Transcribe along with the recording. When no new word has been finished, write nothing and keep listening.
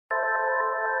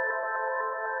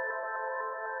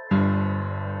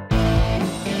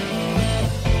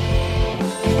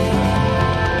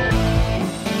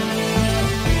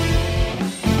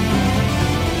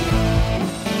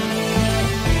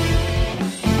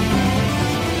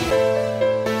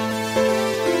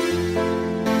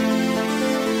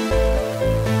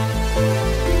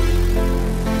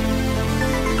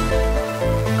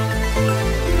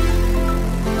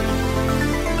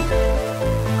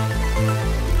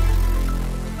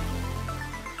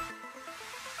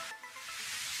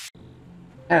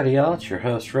Howdy y'all, it's your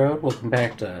host Road. Welcome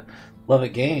back to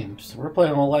Lovettgamez. We're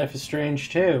playing a Life is Strange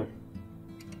 2.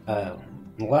 In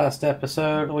the last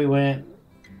episode we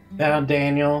found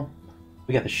Daniel.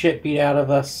 We got the shit beat out of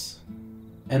us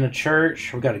in a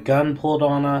church. We got a gun pulled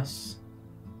on us.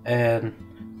 And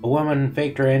a woman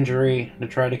faked her injury to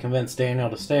try to convince Daniel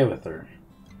to stay with her.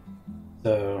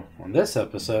 So, on this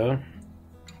episode,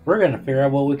 we're going to figure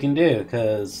out what we can do,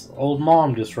 because old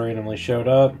mom just randomly showed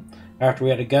up after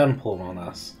we had a gun pulled on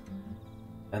us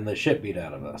and the shit beat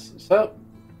out of us. So,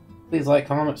 please like,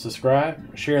 comment,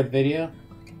 subscribe, share the video.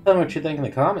 Tell me what you think in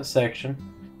the comments section.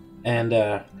 And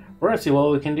we're going to see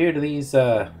what we can do to these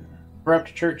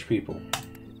corrupt church people.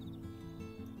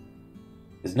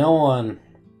 Because no one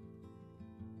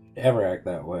should ever act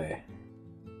that way.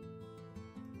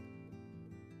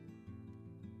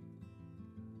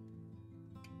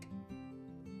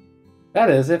 That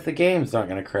is, if the game's not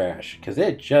going to crash, because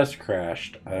it just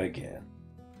crashed again.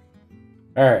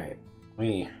 Alright,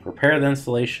 we repair the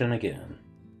installation again.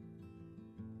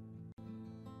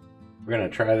 We're going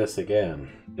to try this again.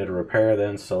 Did a repair the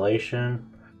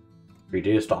installation,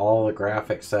 reduced all the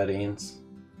graphic settings.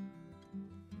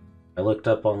 I looked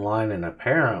up online and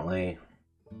apparently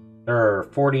there are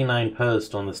 49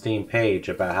 posts on the Steam page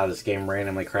about how this game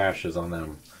randomly crashes on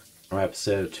them from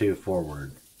episode 2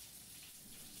 forward.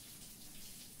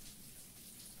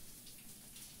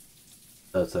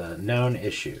 So it's a known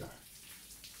issue.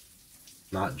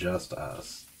 Not just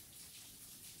us.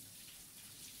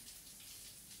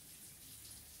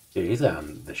 Dude, he's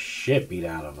gotten the shit beat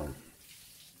out of him.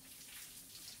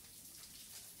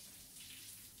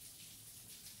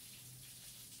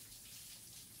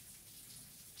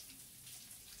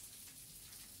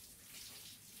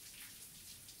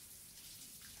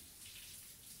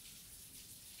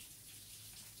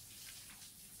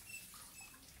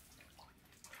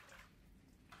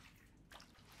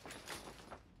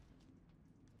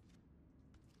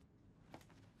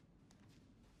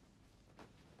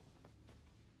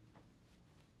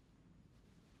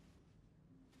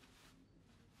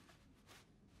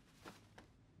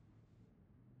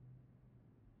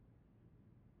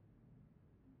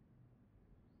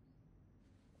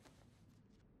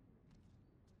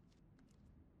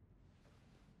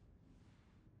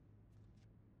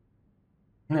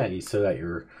 Yeah, you still got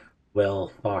your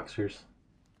well boxers.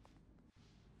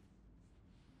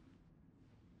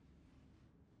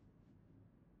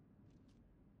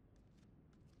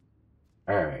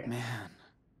 Alright. Man.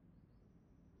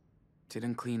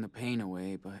 Didn't clean the pain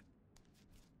away, but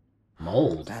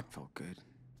Mold. that felt good.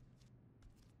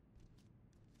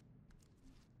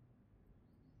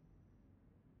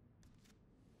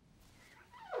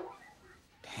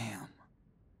 Damn.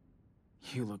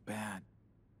 You look bad.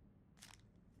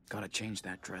 Gotta change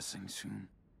that dressing soon.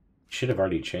 Should have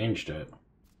already changed it.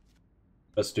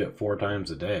 Let's do it 4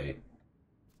 times a day.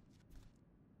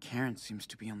 Karen seems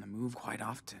to be on the move quite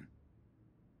often.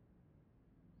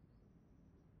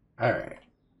 Alright.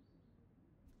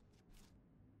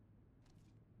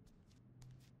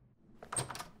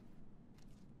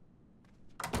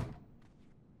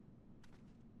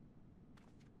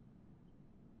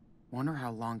 Wonder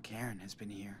how long Karen has been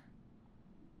here.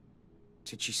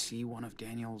 Did she see one of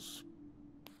Daniel's...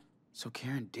 So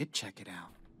Karen did check it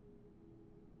out.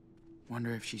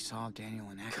 Wonder if she saw Daniel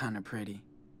and act kinda pretty.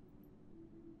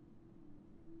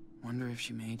 Wonder if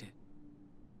she made it.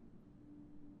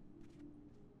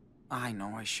 I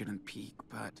know I shouldn't peek,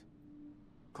 but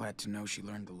glad to know she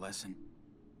learned the lesson.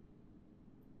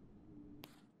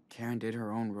 Karen did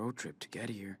her own road trip to get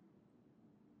here.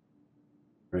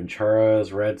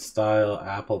 Rancheros, red style,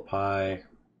 apple pie,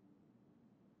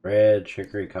 red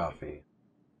chicory coffee.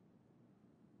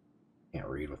 Can't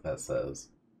read what that says.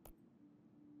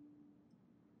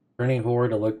 Turning forward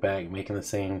to look back, making the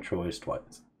same choice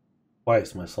twice.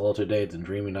 Twice, my solitude days and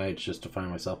dreamy nights just to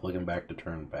find myself looking back to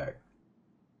turn back.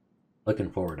 Looking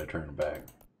forward to turn back.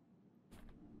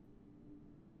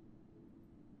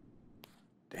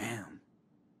 Damn.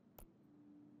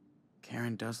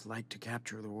 Karen does like to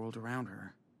capture the world around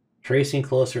her. Tracing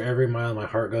closer every mile, my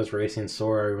heart goes racing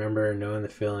sore. I remember knowing the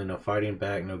feeling, no fighting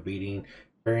back, no beating,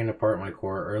 tearing apart my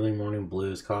core. Early morning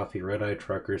blues, coffee, red-eyed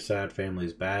truckers, sad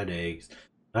families, bad eggs.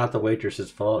 Not the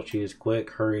waitress's fault. She is quick,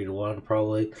 hurried one,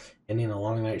 probably ending a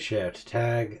long night shift.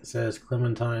 Tag says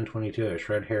Clementine, 22,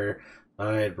 shred hair,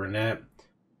 dyed brunette,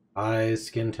 eyes,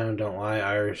 skin tone don't lie,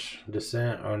 Irish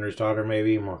descent, owner's daughter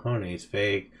maybe, Mahoney's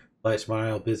fake, light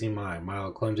smile, busy mind,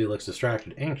 mild clumsy, looks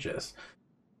distracted, anxious.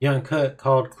 Young cook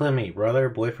called Clemmy, brother,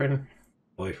 boyfriend,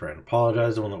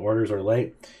 apologizes when the orders are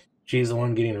late. She's the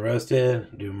one getting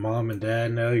roasted. Do mom and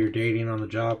dad know you're dating on the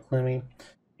job, Clemmy?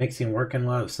 Mixing work and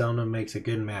love seldom makes a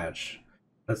good match.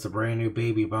 That's the brand new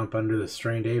baby bump under the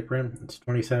strained apron. It's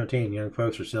 2017. Young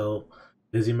folks are still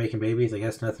busy making babies. I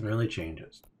guess nothing really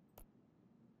changes.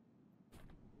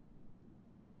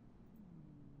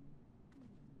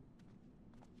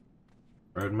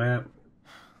 Roadmap.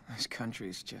 This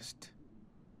country's just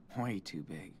way too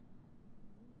big.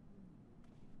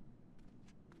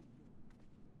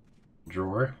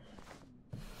 Drawer.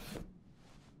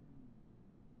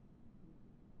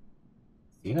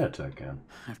 token.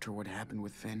 After what happened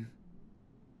with Finn,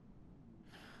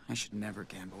 I should never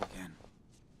gamble again.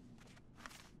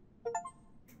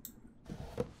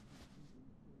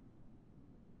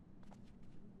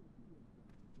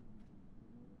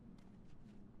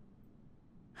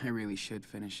 I really should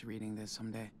finish reading this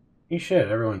someday. You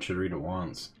should. Everyone should read it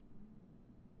once.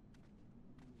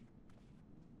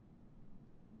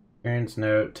 Karen's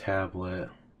note, tablet.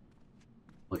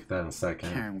 Look at that in a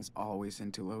second. Karen was always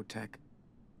into low tech.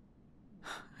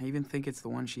 I even think it's the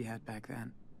one she had back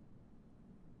then.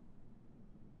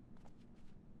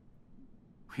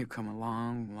 We've come a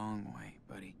long, long way,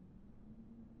 buddy.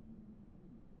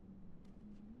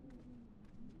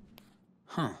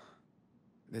 Huh.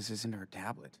 This isn't her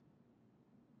tablet.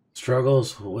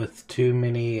 Struggles with too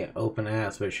many open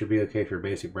apps, but it should be okay for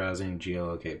basic browsing.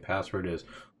 Geolocate. Password is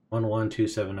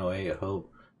 112708. Hope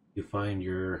you find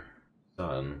your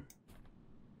son.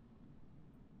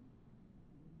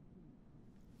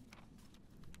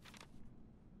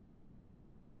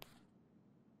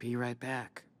 Be right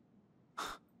back.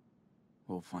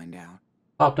 We'll find out.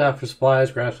 Popped out for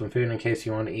supplies, grab some food in case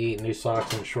you want to eat. New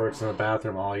socks and shorts in the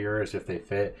bathroom, all yours if they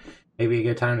fit. Maybe a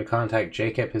good time to contact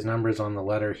Jacob. His number's on the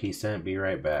letter he sent. Be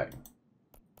right back.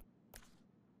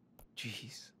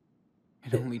 Jeez.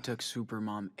 It only took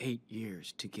Supermom 8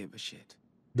 years to give a shit.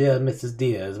 Dear Mrs.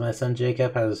 Diaz, my son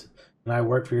Jacob and I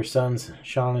worked for your sons,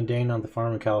 Sean and Daniel, on the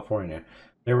farm in California.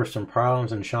 There were some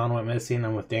problems and Sean went missing.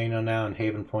 I'm with Daniel now in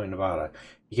Haven Point, Nevada.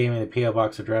 He gave me the P.O.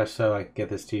 Box address so I could get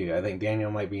this to you. I think Daniel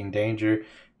might be in danger.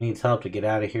 He needs help to get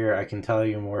out of here. I can tell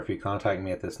you more if you contact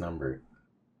me at this number.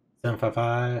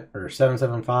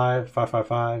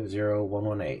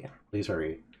 775-555-0118. Please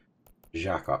hurry.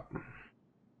 Jacob.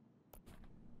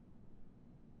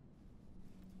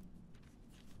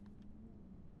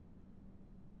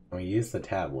 We use the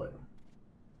tablet.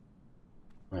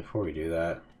 Before we do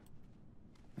that.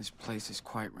 This place is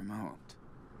quite remote.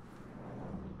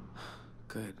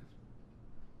 Good.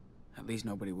 At least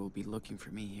nobody will be looking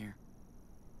for me here.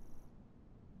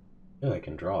 Yeah, I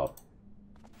can draw.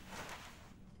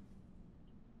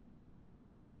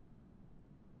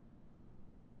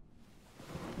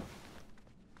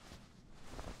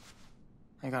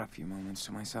 I got a few moments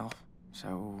to myself,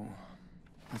 so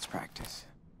let's practice.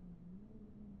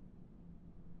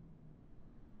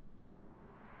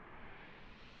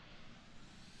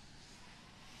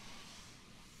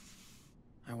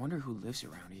 I wonder who lives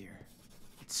around here.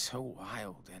 It's so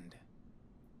wild and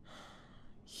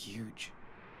huge.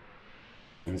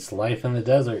 It's life in the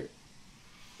desert.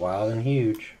 Wild and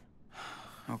huge.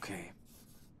 Okay.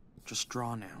 Just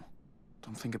draw now.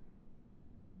 Don't think of...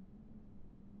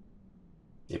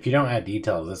 If you don't add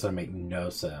details, this would make no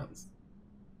sense.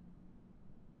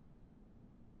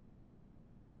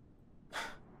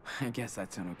 I guess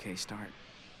that's an okay start.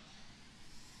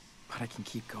 But I can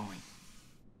keep going.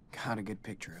 Got a good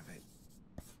picture of it.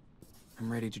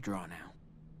 I'm ready to draw now.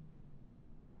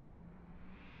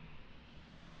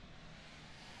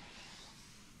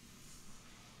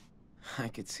 I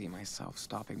could see myself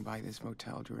stopping by this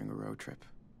motel during a road trip.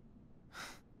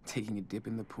 Taking a dip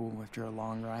in the pool after a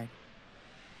long ride.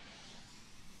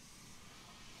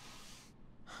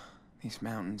 These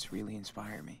mountains really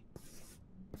inspire me.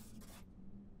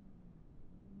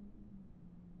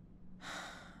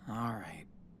 All right,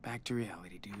 back to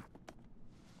reality, dude.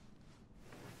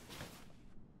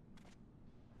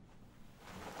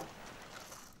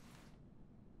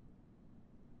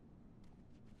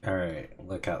 Alright,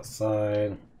 look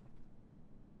outside.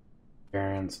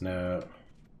 Karen's note.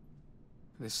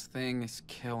 This thing is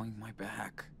killing my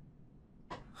back.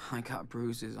 I got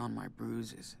bruises on my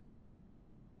bruises.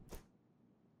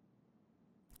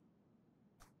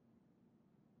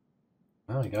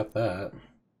 Oh, I got that.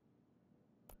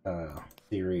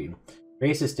 See, read.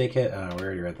 Racist dickhead. Oh, we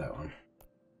already read that one.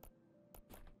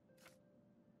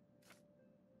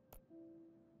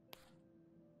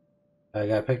 I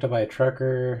got picked up by a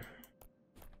trucker.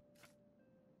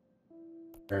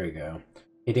 There we go.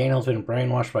 Hey, Daniel's been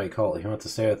brainwashed by a cult. He wants to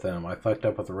stay with them. I fucked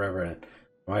up with the Reverend.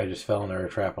 I just fell into her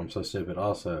trap. I'm so stupid.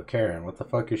 Also, Karen, what the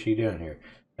fuck is she doing here?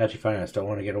 How'd she find us? Don't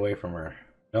want to get away from her.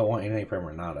 Don't want anything from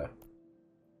her. Nada.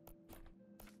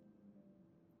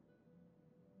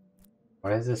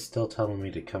 Why is this still telling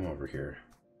me to come over here?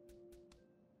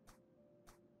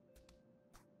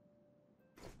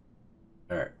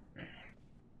 Alright.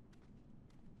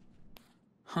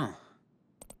 Huh.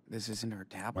 This isn't her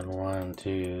tablet.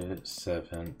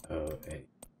 112708.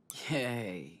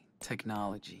 Yay.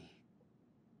 Technology.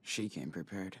 She came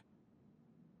prepared.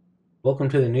 Welcome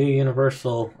to the new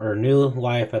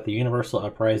life at the Universal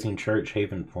Uprising Church,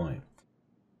 Haven Point.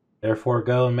 Therefore,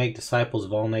 go and make disciples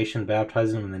of all nations,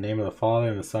 baptizing them in the name of the Father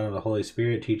and the Son and the Holy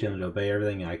Spirit, teaching them to obey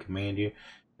everything I command you.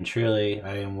 And truly,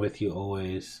 I am with you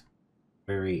always,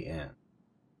 very end.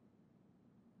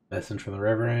 Message from the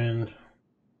Reverend.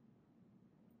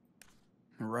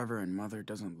 The Reverend Mother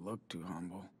doesn't look too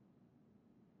humble.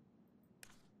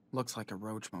 Looks like a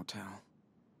roach motel.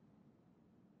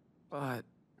 But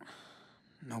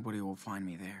nobody will find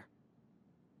me there.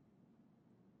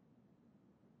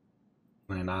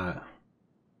 Why not?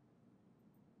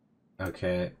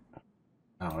 Okay.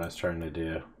 Not what I was trying to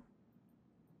do.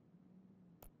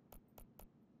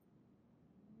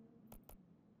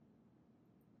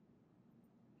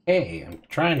 Hey, I'm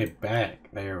trying it back.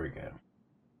 There we go.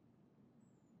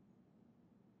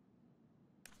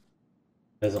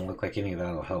 Doesn't look like any of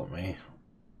that'll help me.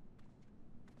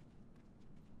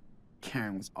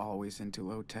 Karen was always into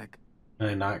low tech. Can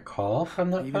I not call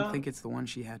from that I even think it's the one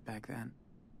she had back then.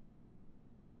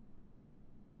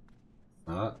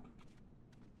 Not.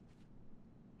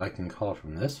 I can call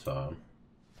from this phone.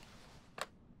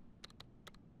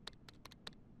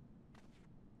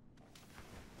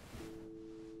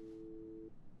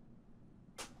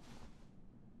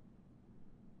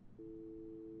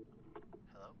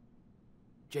 Hello?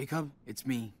 Jacob, it's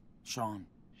me, Sean.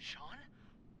 Sean?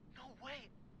 No way!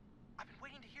 I've been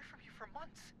waiting to hear from you for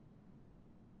months.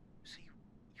 So you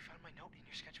found my note in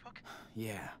your sketchbook?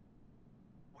 Yeah.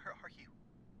 Where are you?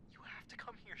 You have to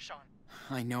come here, Sean.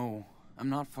 I know. I'm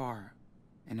not far.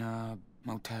 In a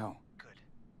motel. Good.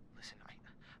 Listen, I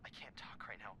can't talk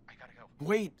right now. I gotta go.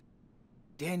 Wait!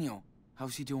 Daniel,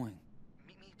 how's he doing?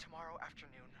 Meet me tomorrow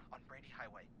afternoon on Brandy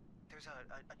Highway. There's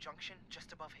a junction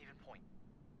just above Haven Point.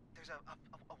 There's a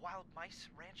wild mice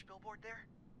ranch billboard there.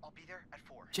 I'll be there at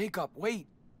 4. Jacob, wait!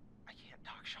 I can't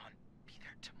talk, Sean. Be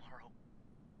there tomorrow.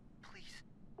 Please.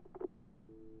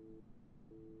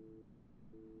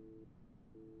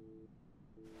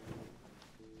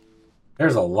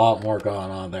 There's a lot more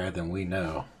going on there than we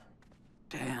know.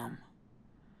 Damn.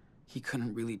 He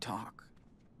couldn't really talk.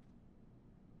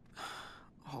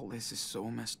 All this is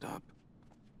so messed up.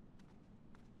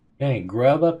 Any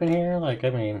grub up in here? Like,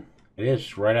 I mean, it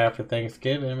is right after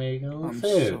Thanksgiving. I mean, you got a little I'm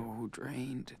food. so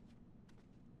drained.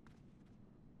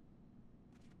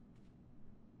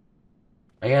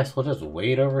 I guess we'll just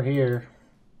wait over here.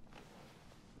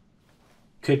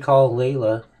 Could call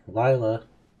Lila.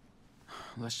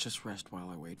 Let's just rest while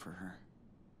I wait for her.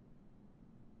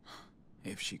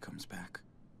 If she comes back.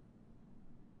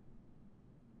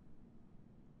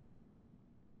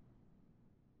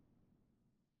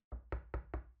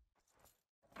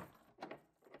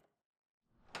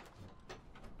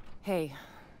 Hey,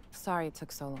 sorry it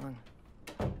took so long.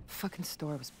 Fucking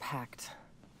store was packed.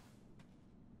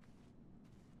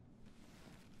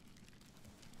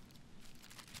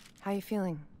 How you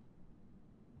feeling?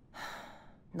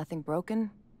 Nothing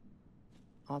broken?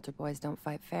 Altar boys don't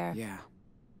fight fair. Yeah.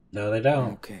 No, they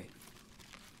don't. Okay.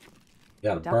 You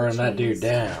gotta Double burn that dude cheese,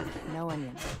 down. No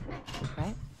onions,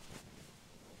 right?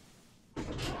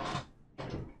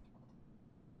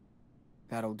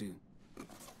 That'll do.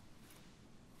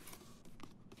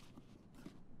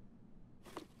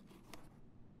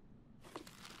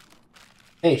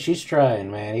 Hey, she's trying,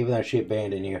 man, even though she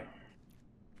abandoned you.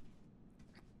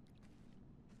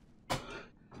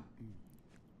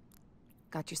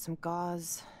 Got you some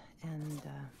gauze and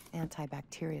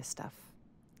antibacteria stuff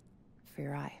for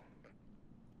your eye.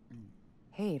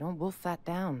 Hey, don't wolf that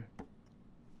down.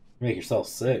 Make yourself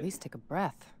At sick. least take a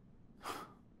breath.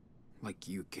 Like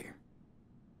you care.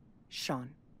 Sean,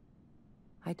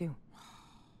 I do.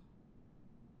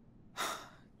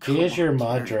 She is your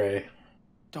madre.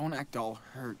 Don't act all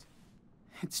hurt.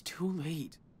 It's too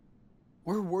late.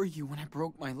 Where were you when I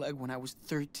broke my leg when I was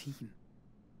 13?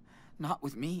 Not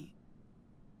with me.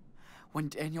 When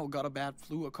Daniel got a bad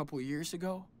flu a couple years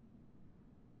ago,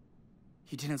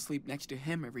 you didn't sleep next to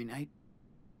him every night.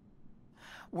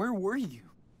 Where were you?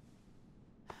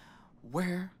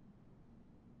 Where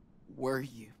were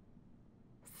you?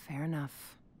 Fair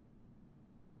enough.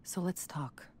 So let's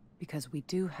talk, because we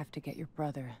do have to get your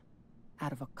brother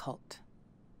out of a cult.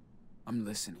 I'm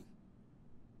listening.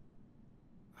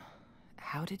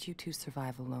 How did you two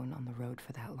survive alone on the road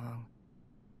for that long?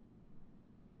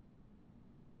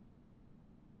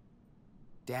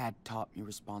 Dad taught me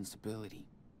responsibility.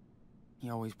 He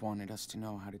always wanted us to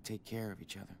know how to take care of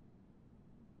each other.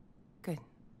 Good.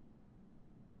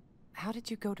 How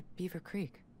did you go to Beaver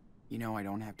Creek? You know I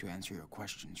don't have to answer your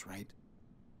questions, right?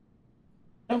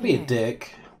 Don't be a Yeah.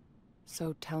 dick.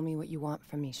 So tell me what you want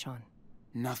from me, Sean.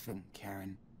 Nothing,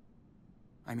 Karen.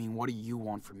 I mean, what do you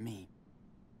want from me?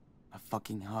 A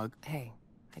fucking hug? Hey,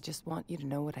 I just want you to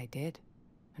know what I did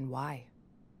and why,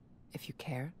 if you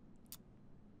care.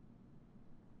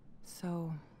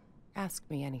 So, ask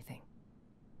me anything.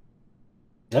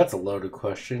 That's a loaded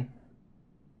question.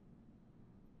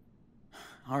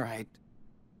 All right.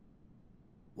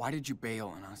 Why did you bail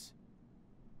on us?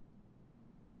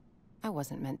 I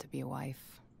wasn't meant to be a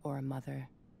wife or a mother.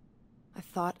 I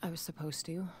thought I was supposed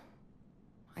to.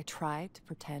 I tried to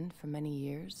pretend for many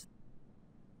years.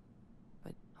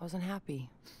 But I wasn't happy,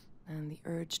 and the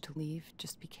urge to leave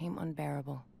just became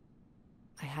unbearable.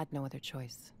 I had no other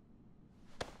choice.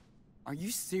 Are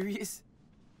you serious?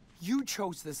 You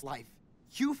chose this life.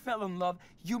 You fell in love.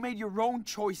 You made your own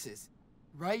choices,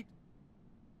 right?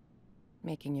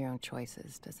 Making your own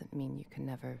choices doesn't mean you can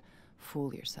never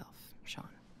fool yourself, Sean.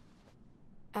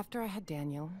 After I had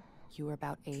Daniel, you were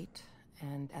about 8,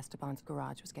 and Esteban's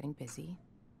garage was getting busy.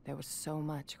 There was so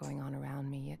much going on around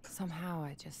me, yet somehow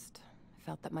I just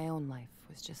felt that my own life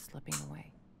was just slipping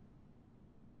away.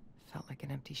 Felt like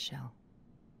an empty shell.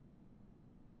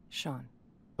 Sean.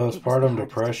 It was the Postpartum hardest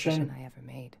depression? decision I ever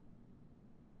made.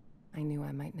 I knew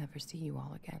I might never see you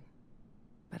all again,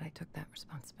 but I took that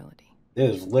responsibility. It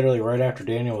was literally right after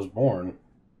Daniel was born.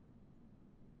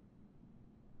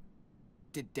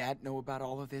 Did Dad know about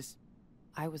all of this?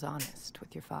 I was honest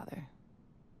with your father.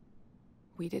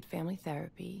 We did family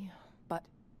therapy, but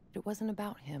it wasn't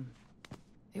about him.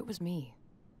 It was me.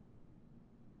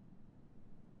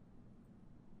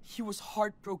 He was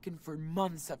heartbroken for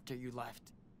months after you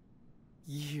left.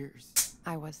 Years.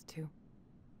 I was too.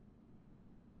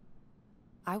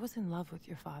 I was in love with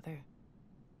your father.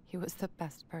 He was the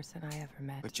best person I ever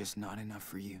met. But just not enough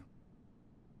for you.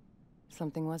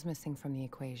 Something was missing from the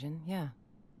equation, yeah.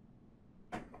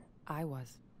 I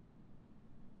was.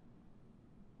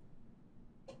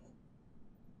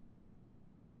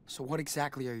 So what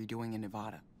exactly are you doing in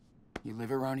Nevada? You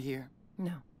live around here?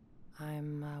 No.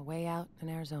 I'm way out in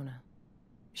Arizona.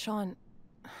 Sean,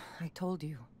 I told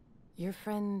you. Your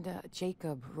friend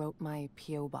Jacob wrote my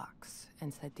P.O. box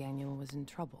and said Daniel was in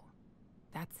trouble.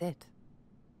 That's it.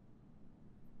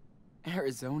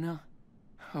 Arizona?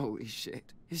 Holy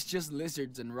shit. It's just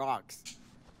lizards and rocks.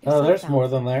 Oh, If I there's found more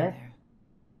than something there.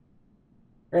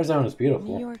 Arizona's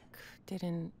beautiful. New York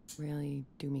didn't really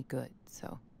do me good,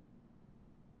 so...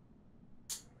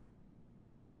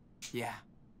 Yeah.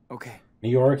 Okay. New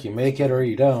York, you make it or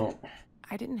you don't.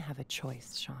 I didn't have a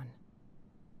choice, Sean.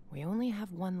 We only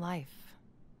have one life,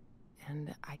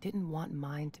 and I didn't want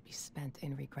mine to be spent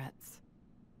in regrets.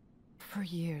 For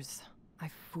years, I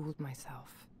fooled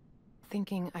myself,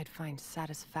 thinking I'd find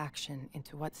satisfaction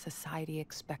into what society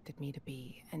expected me to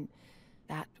be, and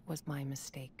that was my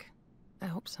mistake. I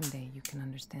hope someday you can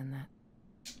understand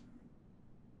that.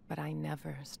 But I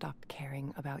never stopped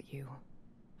caring about you.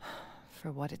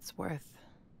 For what it's worth,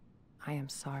 I am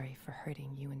sorry for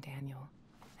hurting you and Daniel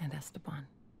and Esteban.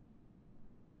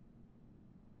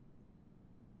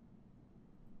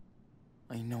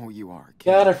 I know you are, kid.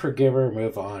 Gotta forgive her,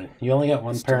 move on. You only got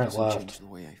one It still parent doesn't left. change the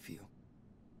way I feel.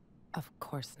 Of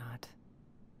course not.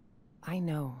 I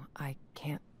know I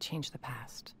can't change the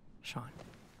past, Sean.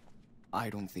 I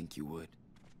don't think you would.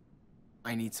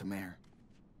 I need some air.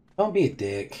 Don't be a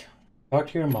dick. Talk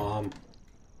to your mom.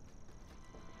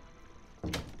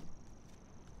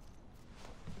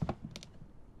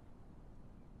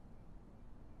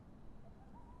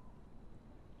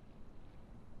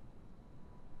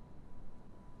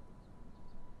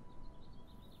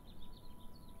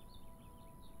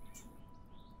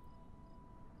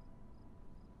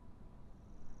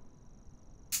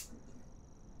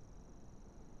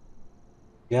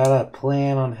 Got a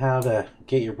plan on how to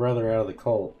get your brother out of the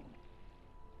cult.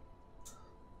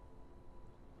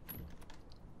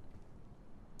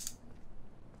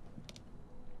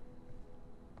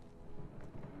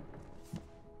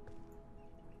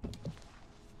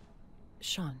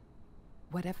 Sean,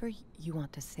 whatever you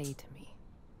want to say to me,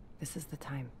 this is the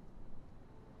time.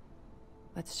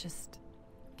 Let's just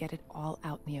get it all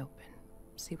out in the open.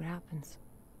 See what happens.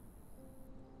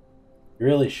 You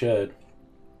really should.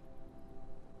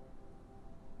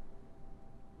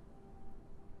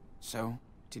 So,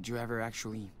 did you ever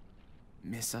actually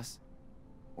miss us?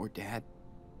 Or Dad?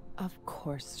 Of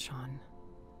course, Sean.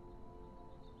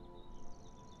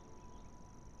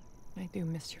 I do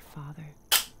miss your father.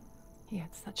 He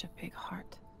had such a big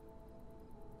heart.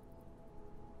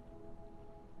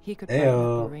 He could Ayo.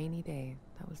 brighten up a rainy day.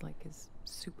 That was like his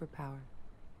superpower.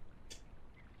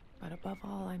 But above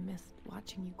all, I missed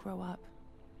watching you grow up.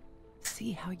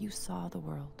 See how you saw the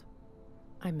world.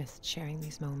 I missed sharing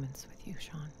these moments with you,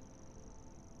 Sean.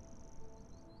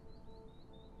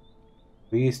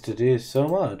 We used to do so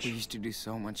much. We used to do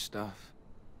so much stuff.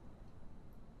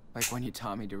 Like when you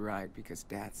taught me to ride because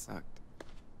Dad sucked.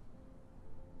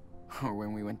 Or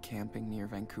when we went camping near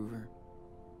Vancouver.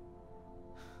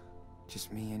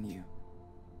 Just me and you.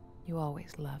 You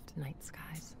always loved night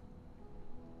skies.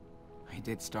 I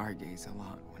did stargaze a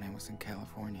lot when I was in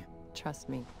California. Trust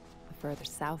me, the further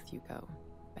south you go,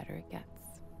 the better it gets.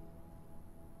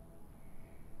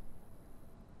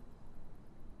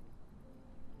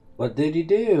 What did you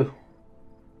do?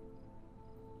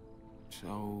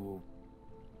 So...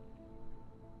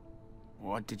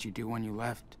 what did you do when you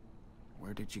left?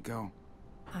 Where did you go?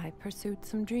 I pursued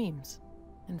some dreams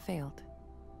and failed.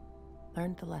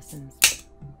 Learned the lessons.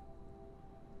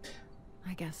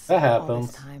 I guess That all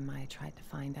happens. this time I tried to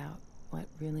find out what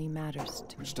really matters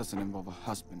to me. Which doesn't involve a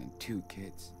husband and 2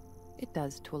 kids. It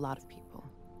does to a lot of people,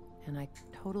 and I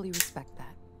totally respect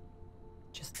that.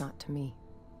 Just not to me.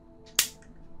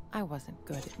 I wasn't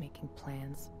good at making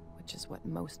plans, which is what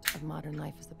most of modern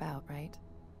life is about, right?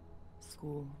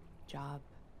 School, job,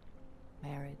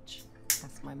 marriage.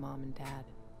 Ask my mom and dad.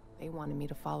 They wanted me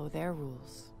to follow their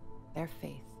rules, their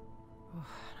faith. Oh,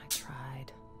 I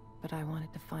tried, but I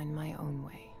wanted to find my own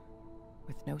way,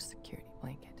 with no security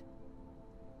blanket.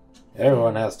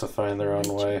 Everyone has to find their own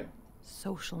way. Religion,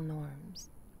 social norms.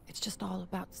 It's just all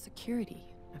about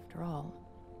security, after all.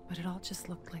 But it all just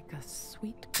looked like a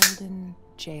sweet golden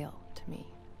jail to me.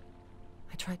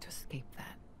 I tried to escape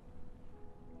that.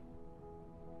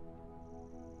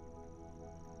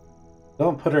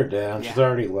 Don't put her down. She's Yeah.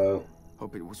 already low.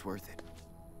 Hope it was worth it.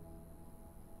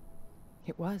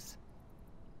 It was.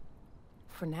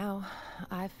 For now,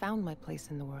 I've found my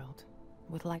place in the world,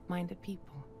 with like-minded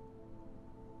people.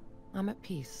 I'm at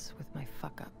peace with my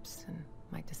fuck-ups and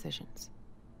my decisions.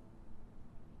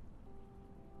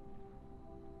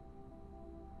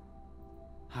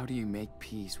 How do you make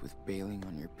peace with bailing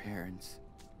on your parents,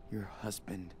 your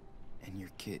husband, and your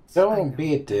kids? I Don't know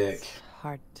be a dick. that's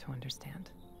hard to understand.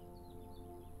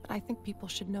 But I think people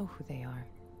should know who they are.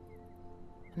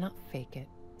 And not fake it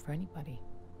for anybody.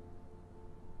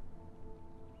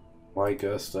 Why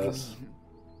ghost I us? mean,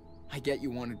 I get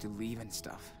you wanted to leave and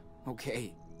stuff.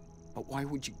 Okay. But why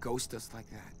would you ghost us like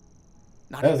that?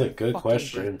 Not That's a even good fucking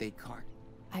question. Birthday card.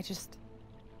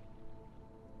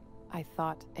 I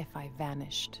thought if I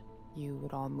vanished, you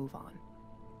would all move on.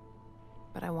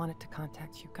 But I wanted to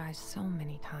contact you guys so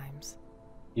many times.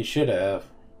 You should have.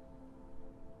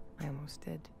 I almost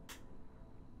did.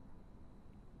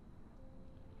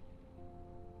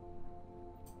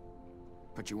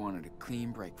 But you wanted a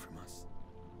clean break from us.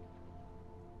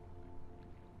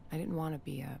 I didn't want to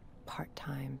be a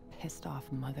part-time, pissed-off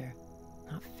mother.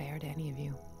 Not fair to any of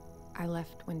you. I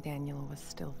left when Daniel was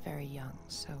still very young,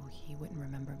 so he wouldn't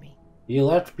remember me. You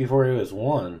left before he was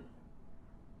 1.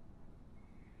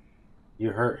 You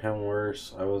hurt him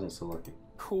worse. I wasn't so lucky.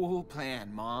 Cool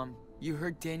plan, Mom. You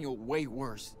hurt Daniel way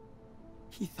worse.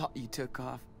 He thought you took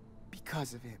off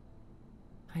because of him.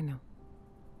 I know.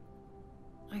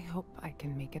 I hope I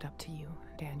can make it up to you,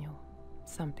 Daniel,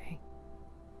 someday.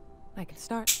 I can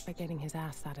start by getting his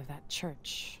ass out of that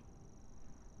church.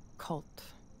 Cult.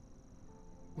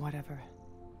 Whatever.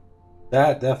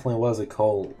 That definitely was a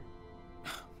cult.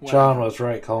 Well, John was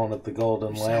right calling it the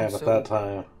Golden You Lamb sound at so- that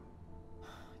time.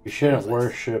 You shouldn't Feels like-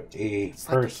 worship a it's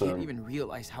like you person. can't even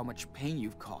realize how much pain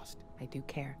you've caused. I do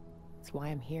care. It's why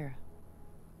I'm here.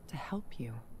 To help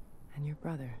you and your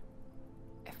brother.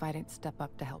 If I didn't step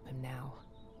up to help him now,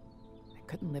 I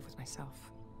couldn't live with myself.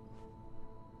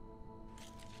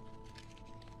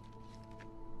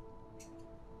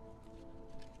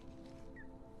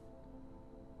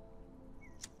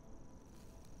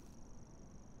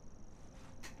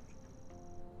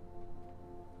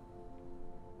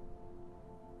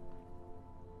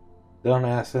 Don't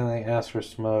ask anything, ask for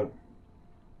smoke.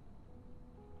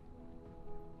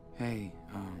 Hey,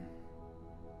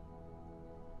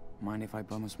 mind if I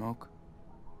bum a smoke?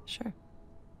 Sure.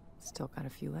 Still got a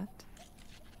few left.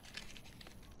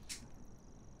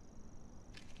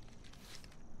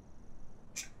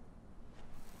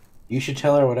 You should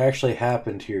tell her what actually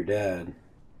happened to your dad.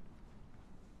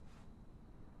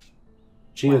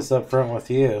 She was upfront with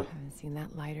you. Haven't seen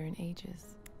that lighter in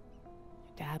ages.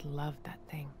 Your dad loved that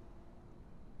thing.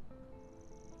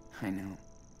 I know.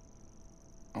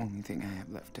 Only thing I have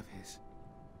left of his.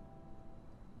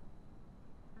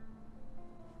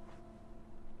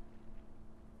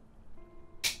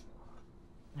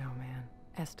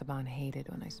 Esteban hated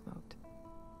when I smoked.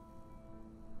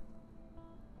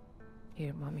 He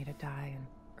didn't want me to die an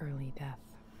early death.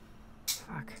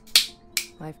 Fuck.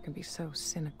 Life can be so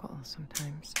cynical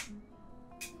sometimes.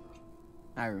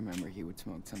 I remember he would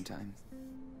smoke sometimes.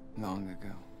 Long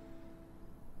ago.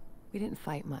 We didn't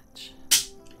fight much,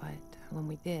 but when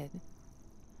we did,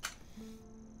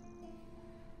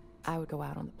 I would go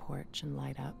out on the porch and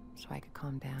light up so I could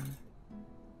calm down.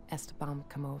 Esteban would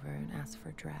come over and ask for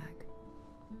a drag.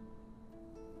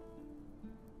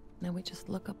 Then we'd just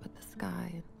look up at the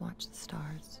sky and watch the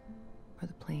stars or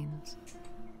the planes.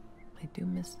 I do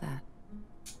miss that.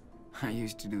 I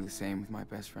used to do the same with my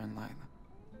best friend, Lila.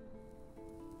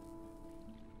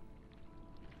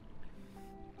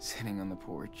 Sitting on the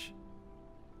porch,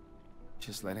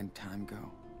 just letting time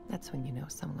go. That's when you know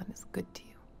someone is good to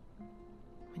you.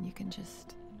 When you can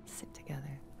just sit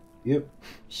together. Yep.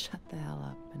 Shut the hell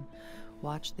up and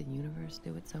watch the universe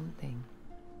do its own thing.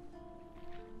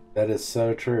 That is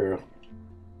so true.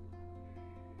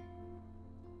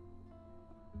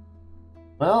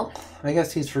 Well, I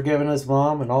guess he's forgiven his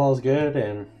mom and all is good,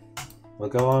 and we'll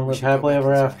go on with happily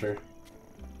ever after.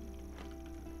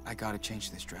 I gotta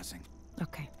change this dressing.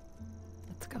 Okay,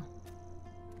 let's go.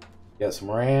 Got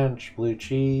some ranch, blue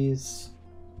cheese,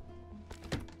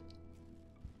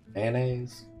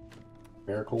 mayonnaise,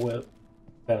 Miracle Whip,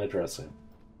 kind of dressing.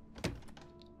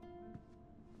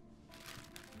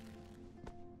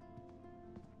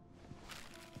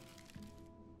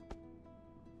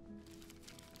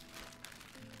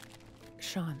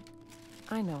 Sean,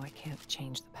 I know I can't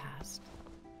change the past.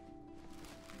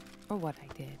 Or what I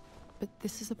did, but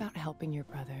this is about helping your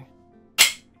brother.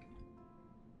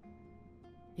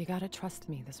 You gotta trust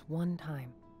me this one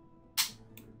time.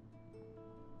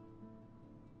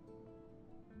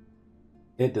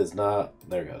 It does not.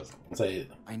 There it goes. Say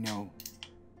it. I know.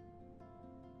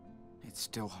 It's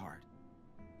still hard.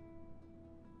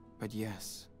 But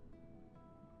yes,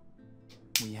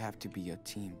 we have to be a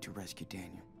team to rescue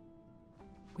Daniel.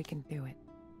 We can do it.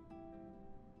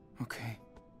 Okay.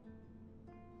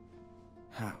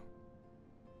 How?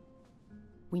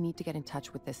 We need to get in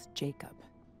touch with this Jacob.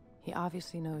 He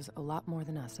obviously knows a lot more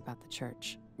than us about the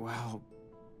church. Well,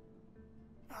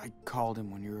 I called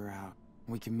him when you were out.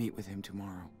 We can meet with him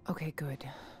tomorrow. Okay, good.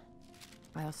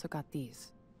 I also got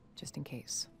these, just in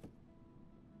case.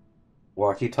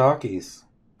 Walkie-talkies.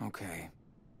 Okay.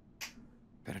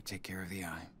 Better take care of the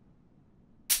eye.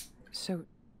 So,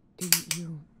 do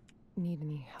you need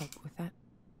any help with that?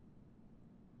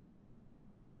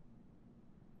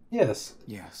 Yes.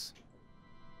 Yes.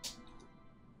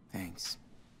 Thanks.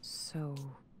 So,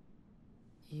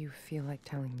 you feel like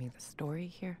telling me the story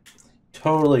here?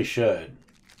 Totally should.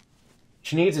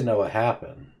 She needs to know what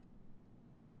happened.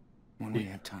 When we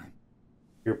have time.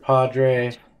 Your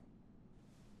padre,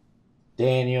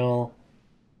 Daniel,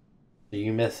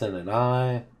 you missing an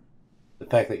eye, the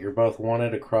fact that you're both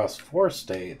wanted across 4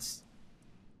 states.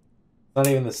 Not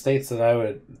even the states that I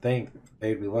would think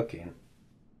they'd be looking.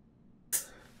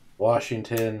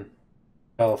 Washington,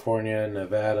 California,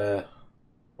 Nevada,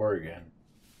 Oregon.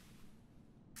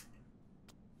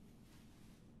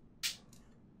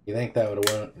 You think that would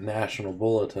have went national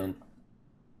bulletin?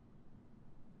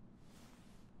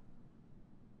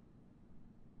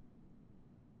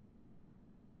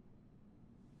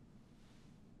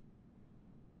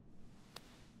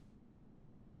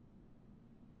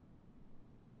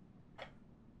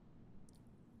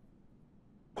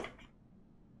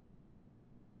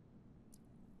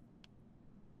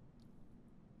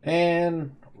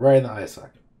 And right in the eye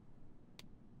socket.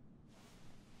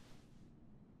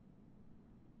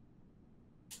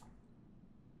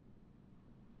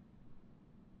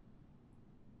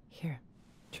 Here,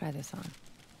 try this on.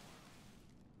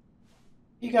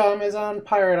 You got him as on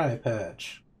Pirate Eye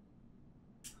Patch.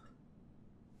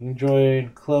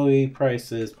 Enjoyed Chloe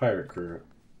Price's Pirate Crew.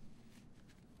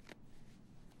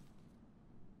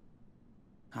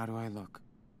 How do I look?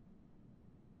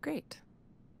 Great.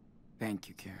 Thank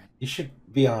you, Karen. You should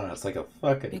be honest, like a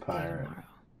fucking Big day pirate. tomorrow,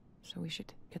 so we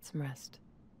should get some rest.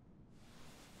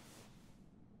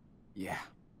 Yeah.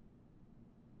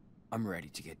 I'm ready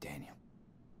to get Daniel.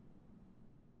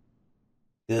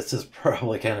 This is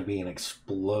probably going to be an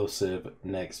explosive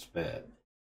next bit.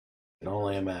 I can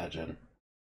only imagine.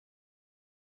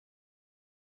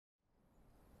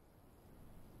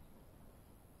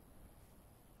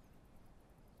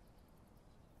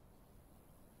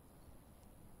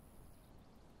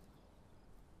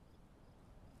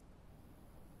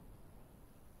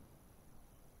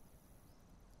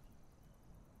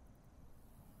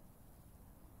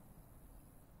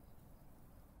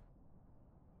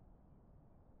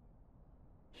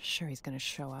 Sure he's gonna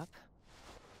show up?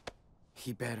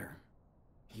 He better.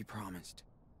 He promised.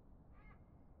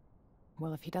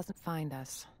 Well, if he doesn't find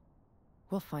us,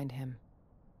 we'll find him.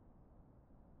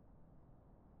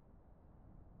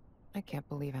 I can't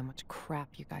believe how much crap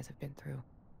you guys have been through.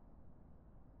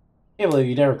 Can't believe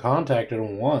you never contacted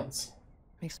him once.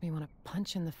 Makes me want to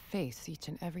punch in the face each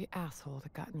and every asshole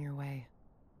that got in your way.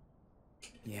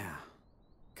 Yeah.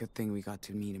 Good thing we got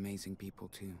to meet amazing people,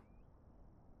 too.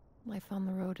 Life on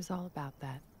the road is all about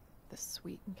that. The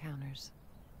sweet encounters.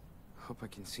 Hope I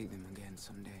can see them again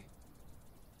someday.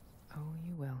 Oh,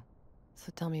 you will.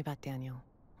 So tell me about Daniel.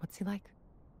 What's he like?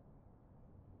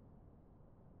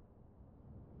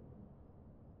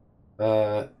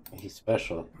 He's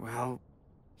special. Well,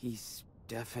 he's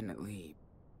definitely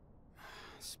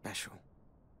special.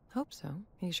 Hope so.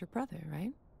 He's your brother,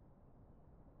 right?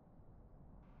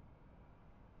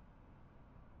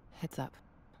 Heads up.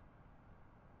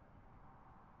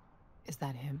 Is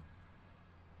that him?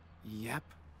 Yep.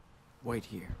 Wait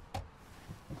here.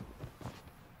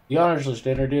 You honestly just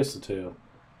introduced the two.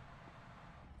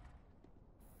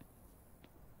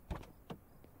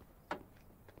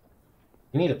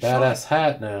 You need a badass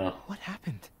hat now. What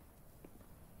happened?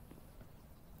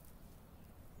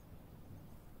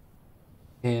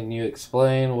 Can you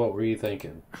explain? What were you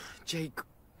thinking? Jake,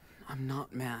 I'm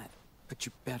not mad, but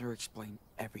you better explain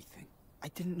everything. I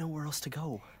didn't know where else to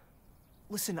go.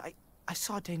 Listen, I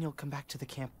saw Daniel come back to the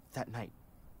camp that night.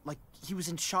 Like he was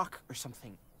in shock or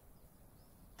something.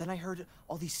 Then I heard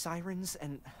all these sirens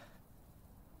and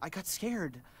I got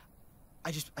scared.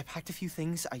 I packed a few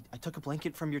things, I took a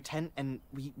blanket from your tent and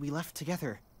we left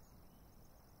together.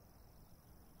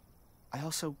 I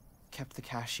also kept the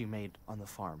cash you made on the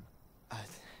farm.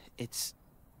 It's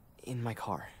in my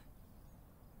car.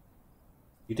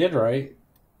 You did right.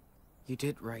 You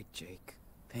did right, Jake.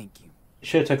 Thank you. You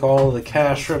should have took all the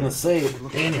cash from the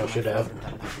safe. Daniel should have.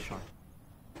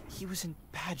 He was in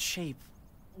bad shape,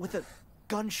 with a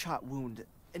gunshot wound,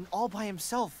 and all by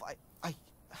himself.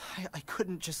 I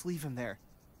couldn't just leave him there.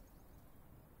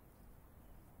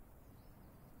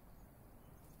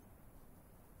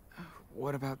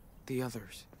 What about the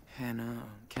others? Hannah,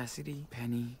 Cassidy,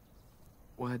 Penny?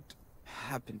 What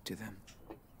happened to them?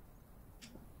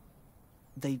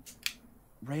 They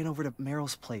ran over to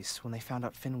Meryl's place when they found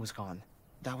out Finn was gone.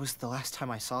 That was the last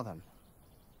time I saw them.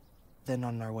 Then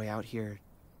on our way out here,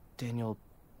 Daniel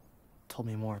told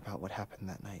me more about what happened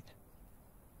that night.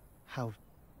 How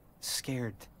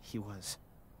scared he was.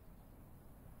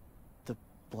 The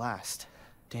blast.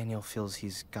 Daniel feels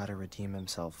he's gotta redeem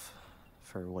himself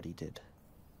for what he did.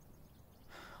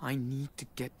 I need to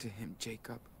get to him,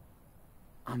 Jacob.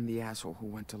 I'm the asshole who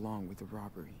went along with the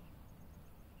robbery.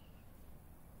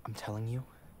 I'm telling you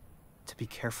to be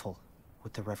careful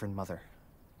with the Reverend Mother.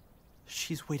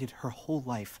 She's waited her whole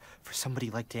life for somebody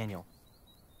like Daniel.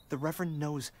 The Reverend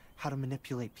knows how to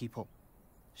manipulate people.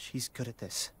 She's good at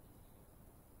this.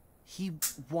 He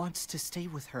wants to stay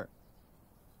with her.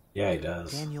 Yeah, he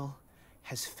does. Daniel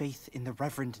has faith in the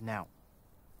Reverend now.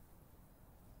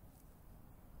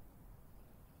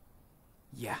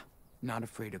 Yeah, not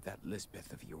afraid of that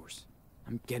Lisbeth of yours.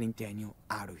 I'm getting Daniel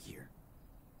out of here.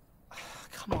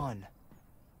 Come on.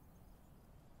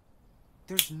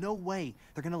 There's no way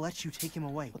they're gonna let you take him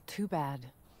away. Well, too bad.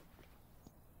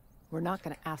 We're not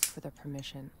gonna ask for their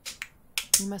permission.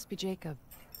 You must be Jacob.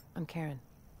 I'm Karen.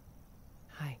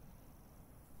 Hi.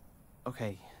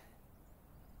 Okay.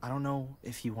 I don't know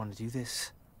if you want to do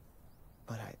this,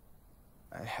 but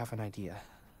I have an idea.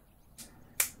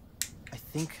 I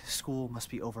think school must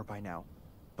be over by now,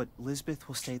 but Lisbeth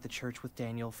will stay at the church with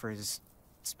Daniel for his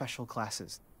special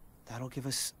classes. That'll give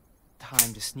us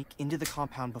time to sneak into the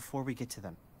compound before we get to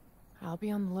them. I'll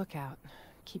be on the lookout.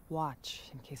 Keep watch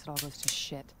in case it all goes to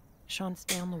shit. Sean,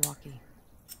 stay on the walkie.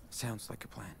 Sounds like a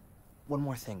plan. One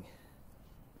more thing.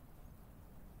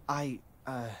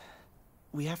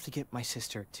 We have to get my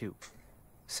sister, too.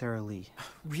 Sarah Lee.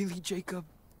 Really, Jacob?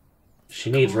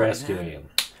 She needs Come on, rescuing. man.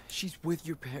 She's with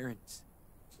your parents.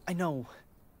 I know.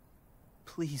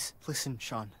 Please, listen,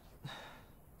 Sean.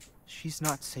 She's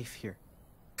not safe here.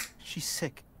 She's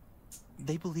sick.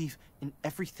 They believe in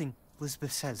everything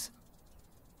Lisbeth says.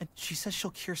 And she says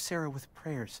she'll cure Sarah with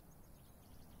prayers.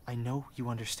 I know you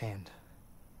understand,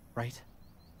 right?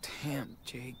 Damn,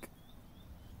 Jake.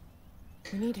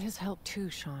 We need his help too,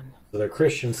 Sean. So they're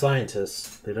Christian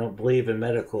scientists. They don't believe in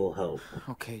medical help.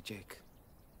 Okay, Jake.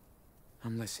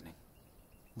 I'm listening.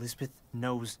 Lisbeth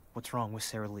knows what's wrong with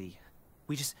Sarah Lee.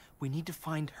 We need to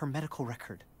find her medical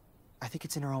record. I think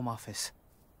it's in her home office.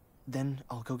 Then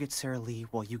I'll go get Sarah Lee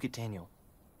while you get Daniel.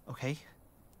 Okay?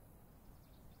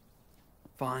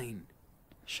 Fine.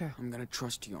 Sure. I'm gonna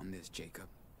trust you on this, Jacob.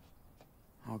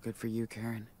 All good for you,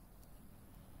 Karen.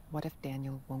 What if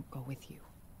Daniel won't go with you?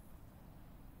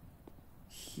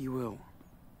 He will.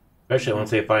 Especially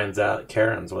once he finds out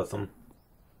Karen's with him.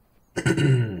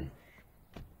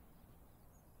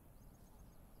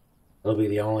 It'll be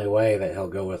the only way that he'll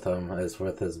go with him, is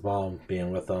with his mom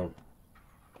being with him.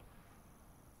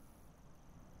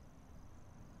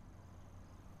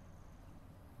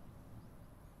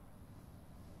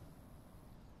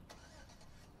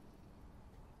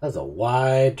 That's a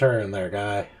wide turn there,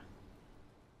 guy.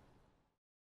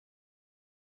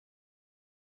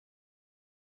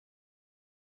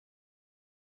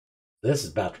 This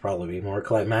is about to probably be more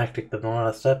climactic than the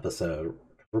last episode.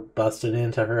 We're busted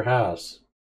into her house.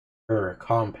 Her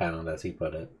compound, as he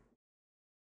put it.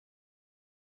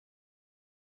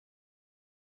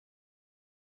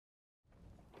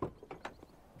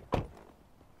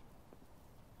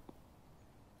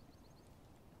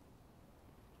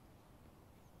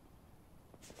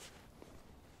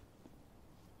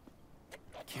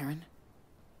 Karen?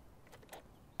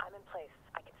 I'm in place.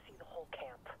 I can see the whole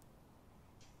camp.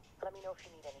 Let me know if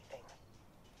you need anything.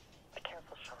 Be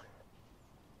careful, Sean.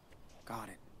 Got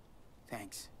it.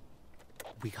 Thanks.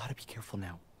 We gotta be careful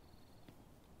now.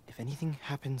 If anything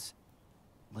happens,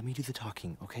 let me do the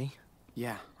talking, okay?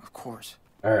 Yeah, of course.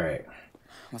 Alright.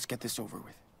 Let's get this over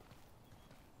with.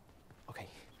 Okay.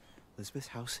 Elizabeth's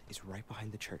house is right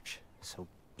behind the church, so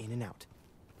in and out.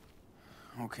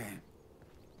 Okay.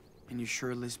 And you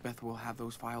sure Lisbeth will have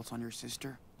those files on your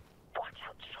sister? Watch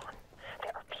out, Sean.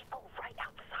 There are people right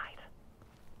outside.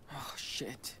 Oh,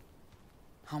 shit.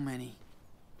 How many?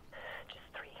 Just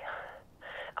 3.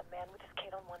 A man with his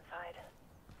kid on one side,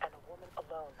 and a woman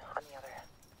alone on the other.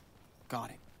 Got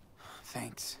it.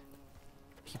 Thanks.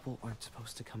 People aren't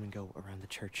supposed to come and go around the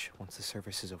church once the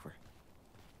service is over.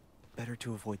 Better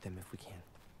to avoid them if we can.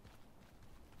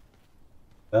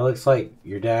 That looks like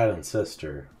your dad and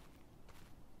sister.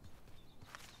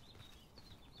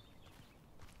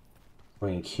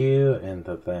 Between Q and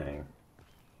the thing.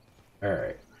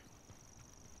 Alright.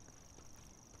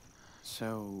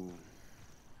 So,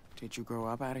 did you grow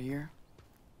up out of here?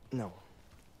 No.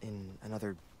 In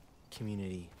another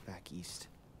community back east.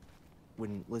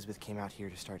 When Elizabeth came out here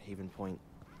to start Haven Point,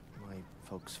 my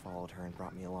folks followed her and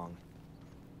brought me along.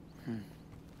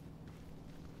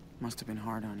 Must have been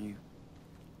hard on you.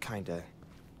 Kinda.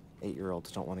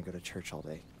 8-year-olds don't want to go to church all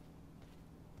day.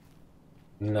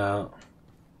 No.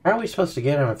 How are we supposed to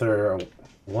get him if there's a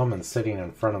woman sitting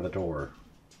in front of the door?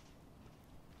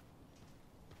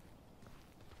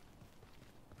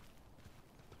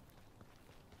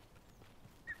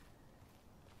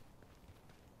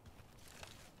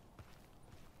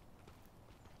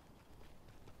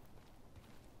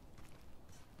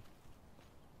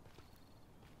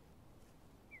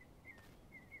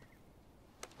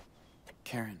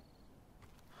 Karen,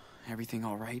 everything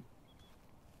all right?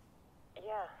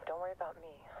 Yeah, don't worry about me.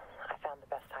 I found the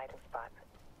best hiding spot.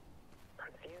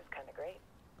 The view is kind of great.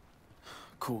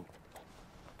 Cool.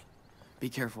 Be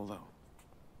careful, though.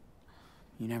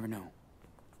 You never know.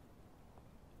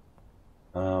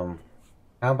 How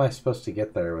am I supposed to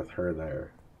get there with her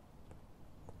there?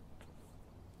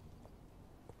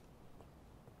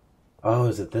 Oh,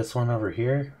 is it this one over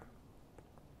here?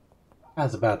 I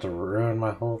was about to ruin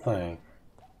my whole thing.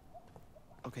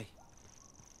 Okay.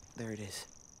 There it is.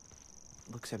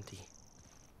 Looks empty.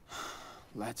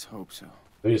 Let's hope so.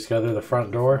 We just go through the front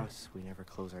For door? us, we never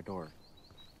close our door.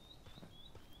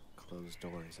 A closed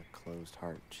door is a closed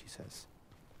heart, she says.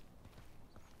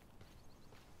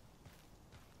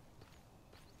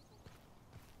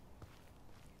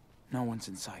 No one's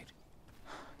in sight.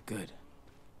 Good.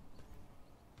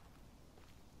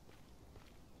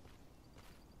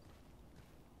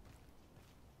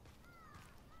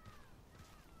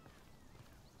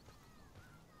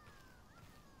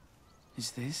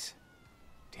 Is this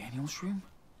Daniel's room?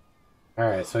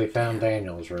 Alright, so we found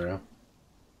Daniel's room.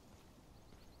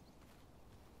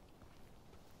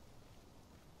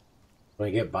 Can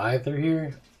we get by through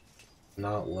here?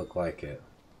 Not look like it.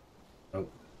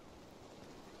 Nope.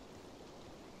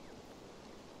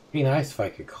 Be nice if I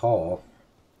could call.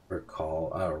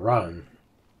 Or run.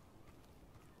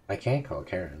 I can't call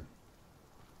Karen.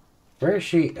 Where is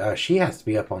she? She has to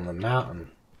be up on the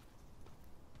mountain.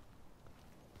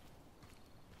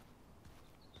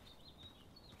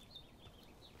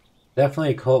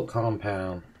 Definitely a cult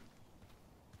compound.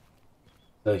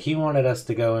 So he wanted us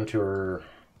to go into her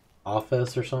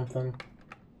office or something?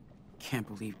 Can't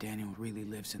believe Daniel really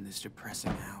lives in this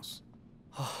depressing house.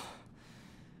 Oh,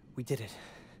 we did it.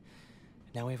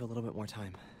 Now we have a little bit more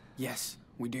time. Yes,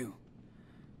 we do.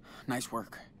 Nice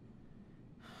work.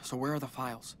 So where are the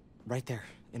files? Right there,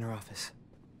 in her office.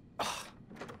 Ugh,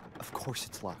 of course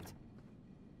it's locked.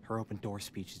 Her open door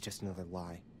speech is just another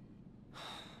lie.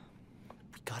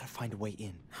 We gotta find a way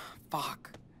in.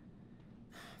 Fuck.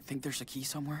 Think there's a key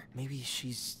somewhere? Maybe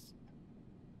she's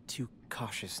too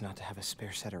cautious not to have a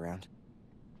spare set around.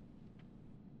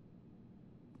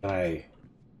 Hi.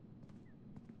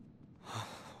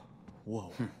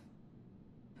 Whoa.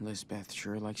 Lisbeth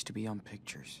sure likes to be on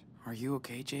pictures. Are you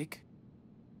okay, Jake?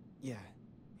 Yeah,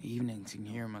 Evenings in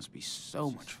here must be so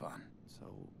much fun. so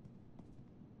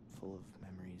full of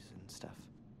memories and stuff.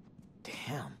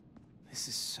 Damn, this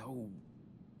is so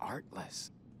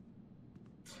artless.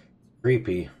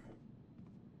 Creepy.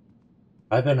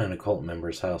 I've been in a cult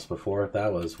member's house before.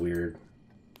 That was weird.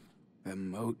 The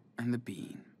moat and the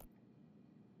bean.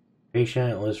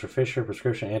 Patient Elizabeth Fisher,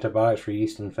 prescription antibiotics for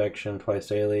yeast infection twice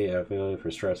daily, available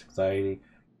for stress, anxiety.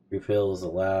 Refills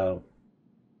allowed.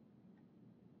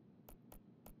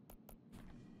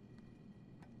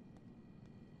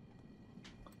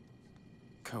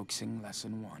 Coaxing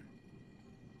lesson 1.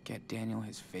 Get Daniel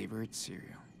his favorite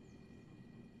cereal.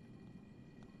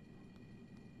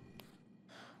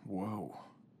 Whoa.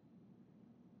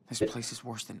 This place is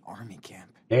worse than army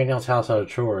camp. Daniel's household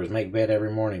chores. Make bed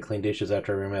every morning. Clean dishes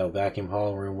after every meal. Vacuum hall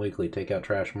and room weekly. Take out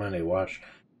trash Monday. Wash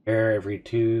hair every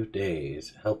 2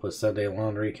 days. Help with Sunday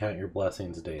laundry. Count your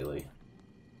blessings daily.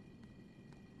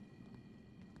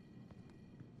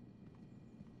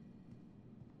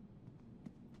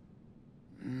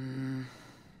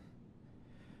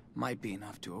 Might be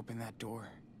enough to open that door.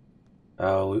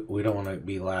 Oh, we don't want to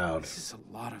be loud. This is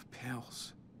a lot of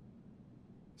pills.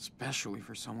 Especially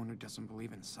for someone who doesn't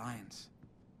believe in science.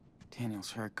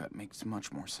 Daniel's haircut makes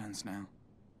much more sense now.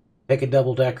 Take a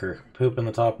double-decker. Poop in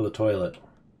the top of the toilet.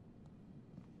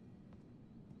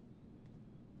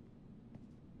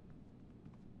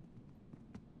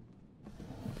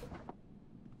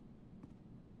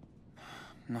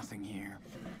 Nothing here.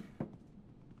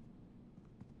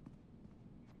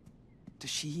 Does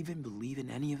she even believe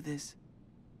in any of this?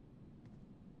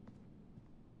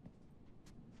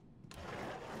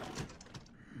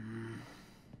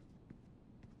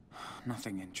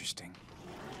 Nothing interesting.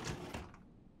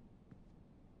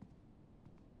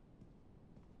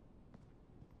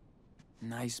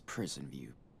 Nice prison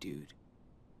view, dude.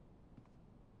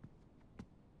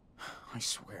 I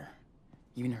swear,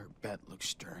 even her bed looks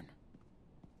stern.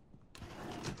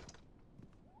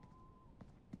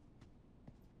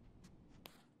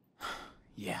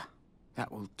 Yeah,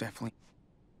 that will definitely...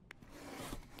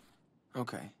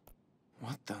 Okay.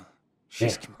 What the?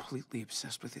 She's completely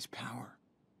obsessed with his power.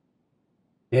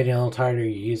 Getting a little tired of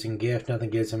using gift. Nothing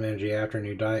gives him energy after a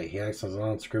new diet. He acts as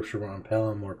on scripture will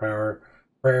impel him. More power,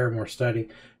 prayer, more study.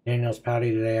 Daniel's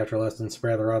pouty today after lessons.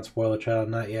 Spare the rod, spoil the child.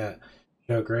 Not yet.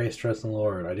 Show grace, trust in the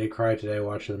Lord. I did cry today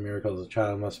watching the miracles. The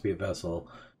child must be a vessel.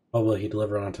 Hopefully he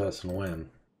deliver unto us and win.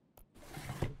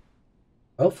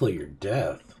 Hopefully your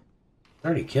death.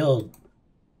 Already killed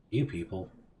you people.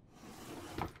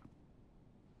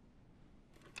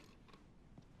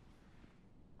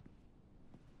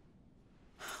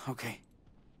 Okay,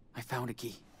 I found a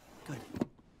key. Good.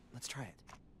 Let's try it.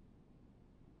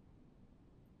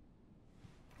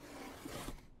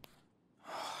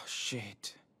 Oh,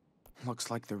 shit. Looks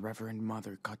like the Reverend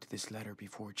Mother got to this letter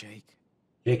before Jake.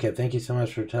 Jacob, thank you so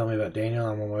much for telling me about Daniel.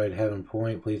 I'm on my way to Heaven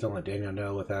Point. Please don't let Daniel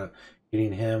know without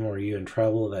getting him or you in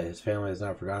trouble that his family has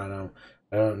not forgotten him.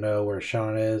 I don't know where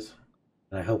Sean is,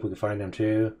 and I hope we can find him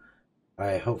too.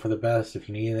 I hope for the best. If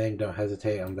you need anything, don't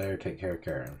hesitate. I'm there. Take care,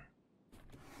 Karen.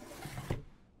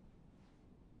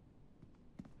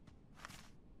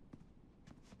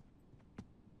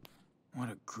 What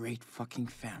a great fucking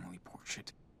family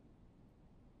portrait.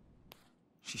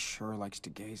 She sure likes to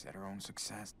gaze at her own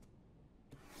success.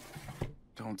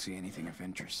 Don't see anything of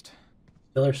interest.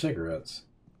 Still her cigarettes.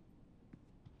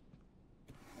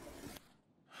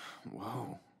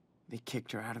 Whoa, they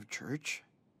kicked her out of church?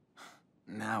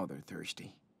 Now they're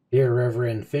thirsty. Dear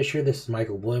Reverend Fisher, this is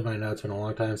Michael Bloom. I know it's been a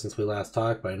long time since we last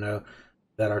talked, but I know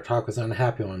that our talk was an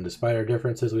unhappy one. Despite our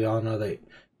differences, we all know that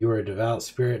you are a devout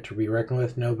spirit to be reckoned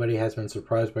with. Nobody has been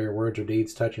surprised by your words or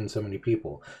deeds touching so many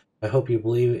people. I hope you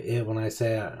believe it when I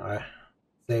say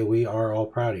we are all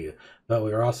proud of you, but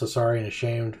we are also sorry and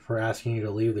ashamed for asking you to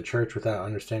leave the church without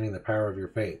understanding the power of your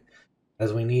faith.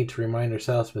 As we need to remind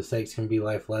ourselves, mistakes can be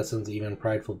life lessons. Even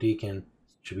prideful deacons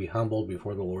should be humbled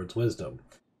before the Lord's wisdom.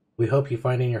 We hope you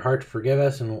find in your heart to forgive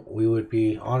us, and we would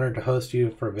be honored to host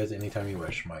you for a visit anytime you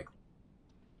wish, Mike.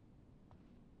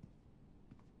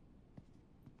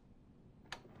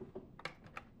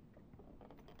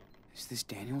 Is this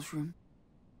Daniel's room?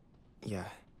 Yeah.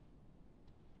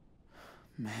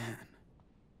 Man.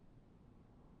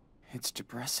 It's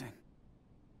depressing.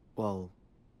 Well,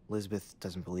 Lisbeth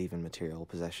doesn't believe in material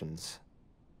possessions,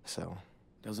 so...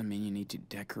 Doesn't mean you need to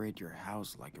decorate your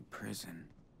house like a prison.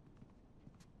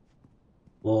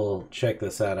 We'll check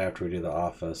this out after we do the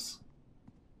office.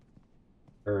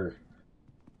 Or...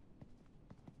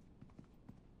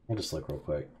 We'll just look real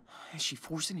quick. Is she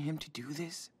forcing him to do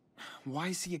this? Why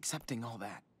is he accepting all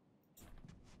that?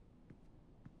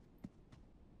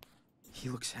 He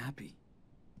looks happy.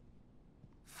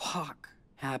 Fuck.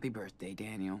 Happy birthday,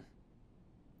 Daniel.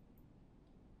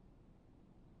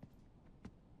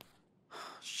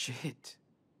 Shit.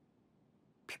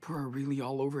 People are really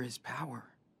all over his power.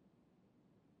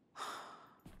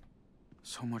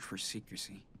 So much for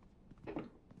secrecy.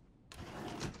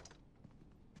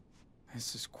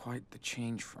 This is quite the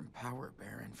change from Power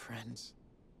Bear and friends.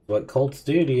 What cults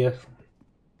do to you?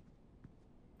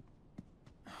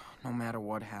 No matter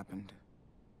what happened,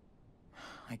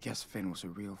 I guess Finn was a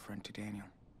real friend to Daniel.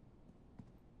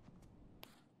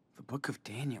 The Book of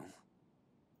Daniel.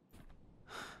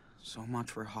 So much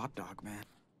for Hot Dog Man.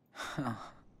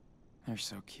 They're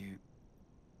so cute.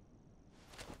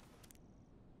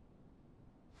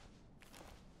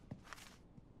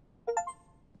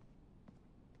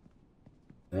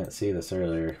 I didn't see this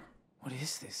earlier. What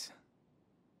is this?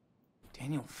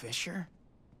 Daniel Fisher?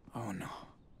 Oh no.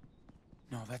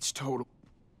 No, that's total...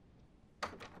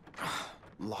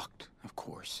 Locked, of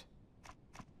course.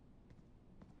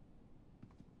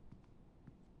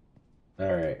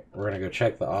 Alright, we're gonna go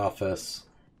check the office.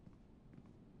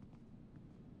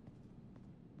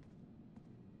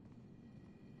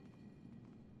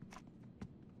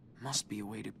 Must be a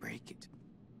way to break it.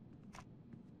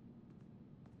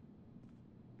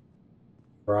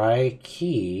 Try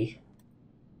key.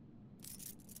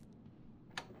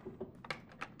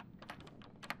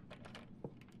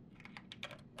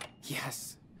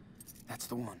 Yes, that's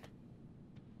the one.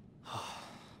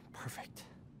 Perfect.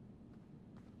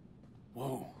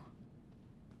 Whoa.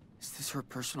 Is this her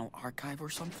personal archive or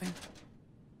something?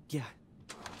 Yeah.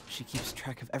 She keeps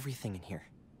track of everything in here.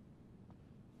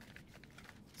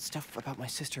 Stuff about my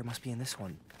sister must be in this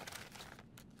one.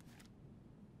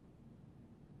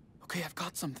 Okay, I've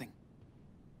got something.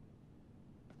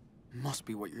 Must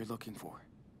be what you're looking for.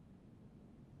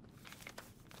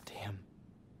 Damn.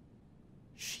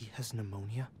 She has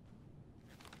pneumonia?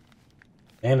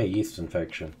 And a yeast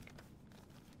infection.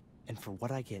 And for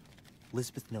what I get,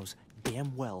 Lisbeth knows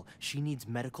damn well she needs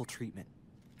medical treatment.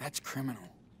 That's criminal.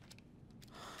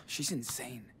 She's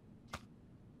insane.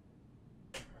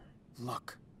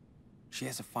 Look, she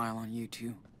has a file on you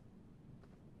too.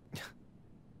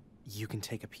 You can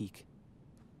take a peek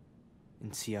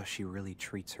and see how she really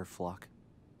treats her flock.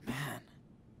 Man,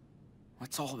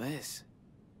 what's all this?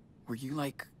 Were you,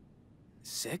 like,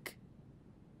 sick?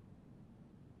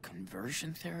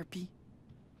 Conversion therapy?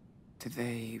 Did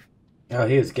they Oh,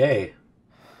 he is gay.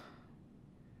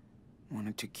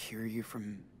 wanted to cure you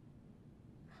from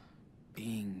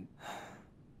being...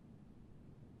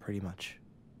 Pretty much.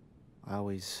 I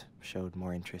always showed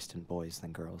more interest in boys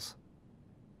than girls.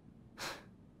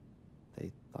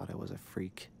 They thought I was a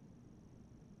freak.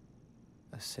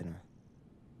 A sinner.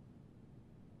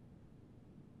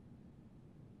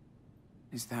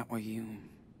 Is that why you...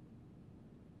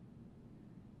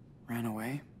 ran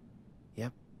away?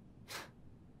 Yep.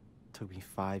 Took me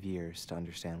 5 years to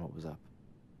understand what was up.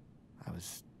 I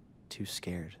was too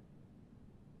scared.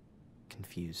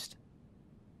 Confused.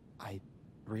 I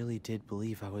really did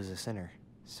believe I was a sinner,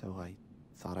 so I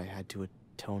thought I had to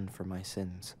atone for my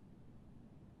sins.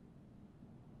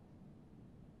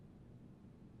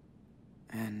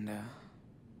 And,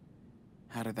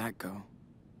 how did that go?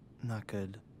 Not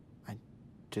good. I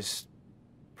just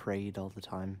prayed all the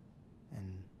time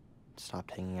and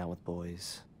stopped hanging out with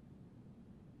boys,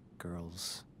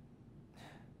 girls,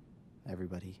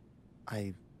 everybody.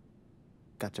 I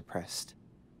got depressed.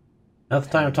 Not the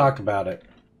time to talk about it.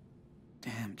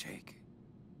 Damn, Jake.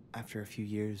 After a few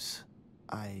years,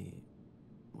 I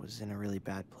was in a really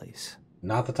bad place.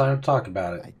 Not the time to talk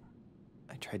about it.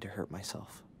 I tried to hurt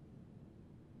myself.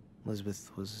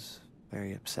 Elizabeth was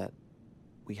very upset.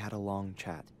 We had a long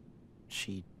chat.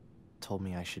 She told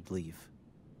me I should leave.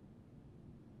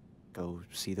 Go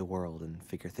see the world and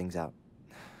figure things out.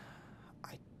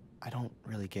 I don't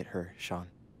really get her, Sean.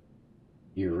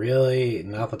 You really...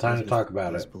 Not the time to Elizabeth talk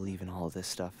about does it. believe in all of this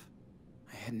stuff.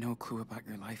 I had no clue about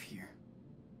your life here.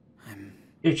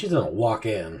 Dude, she's gonna walk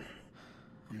in.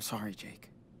 I'm sorry, Jake.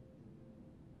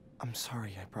 I'm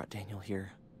sorry I brought Daniel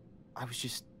here. I was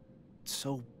just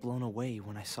so blown away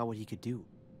when I saw what he could do.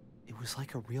 It was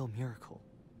like a real miracle.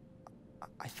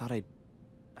 I thought I'd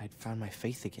found my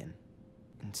faith again.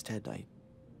 Instead, I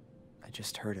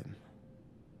just hurt him.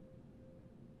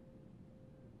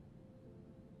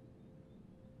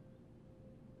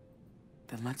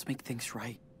 Then let's make things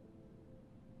right.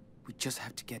 We just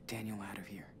have to get Daniel out of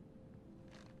here.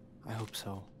 I hope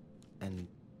so. And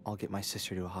I'll get my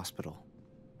sister to a hospital.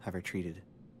 Have her treated.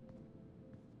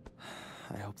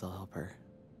 I hope they'll help her.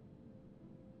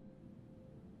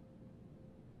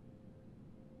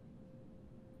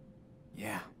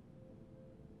 Yeah.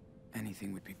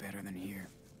 Anything would be better than here.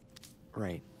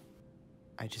 Right.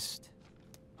 I just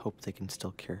hope they can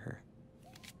still cure her.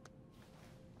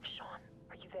 Sean,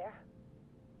 are you there?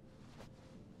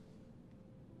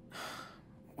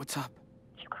 What's up?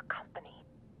 You got company.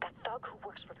 That thug who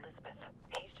works for Elizabeth.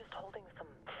 He's just holding some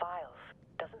files.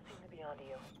 Doesn't seem to be onto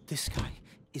you. This guy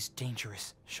is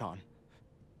dangerous, Sean.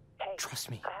 Hey,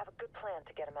 Trust me. I have a good plan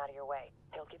to get him out of your way.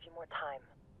 He'll give you more time.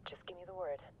 Just give me the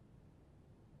word.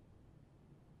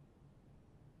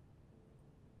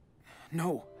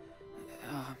 No.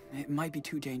 It might be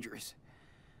too dangerous.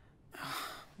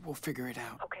 We'll figure it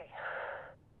out. Okay.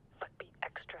 But be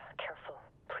extra careful,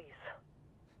 please.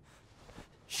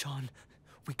 Sean,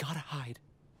 we gotta hide.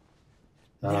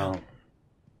 Oh. Now.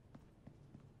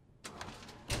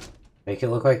 Make it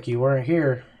look like you weren't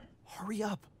here. Hurry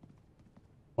up.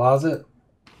 Closet?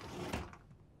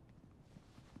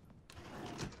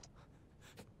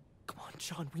 Come on,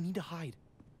 Sean, we need to hide.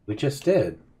 We just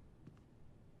did.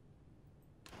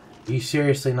 You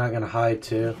seriously not gonna hide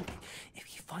too? If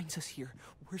he finds us here,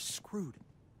 we're screwed.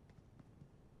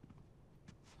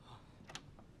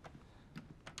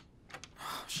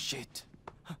 Oh, shit.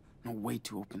 No way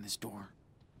to open this door.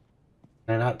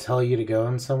 Can I not tell you to go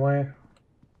in somewhere?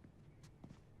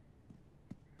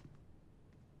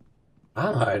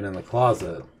 I'm hiding in the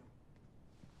closet.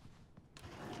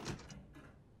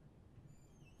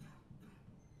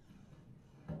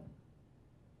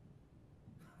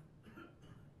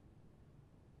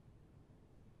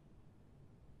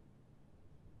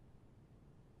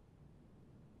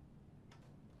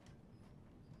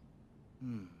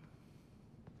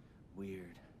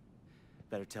 Weird.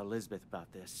 Better tell Elizabeth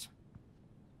about this.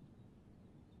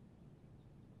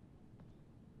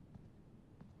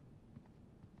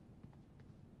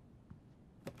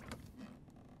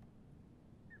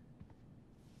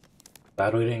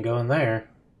 Glad we didn't go in there.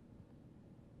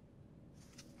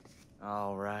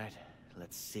 All right,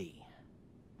 let's see.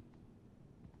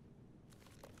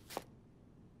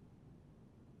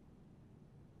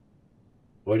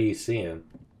 What are you seeing?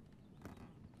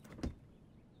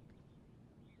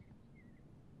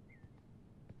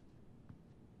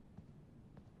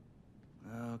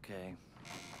 Okay.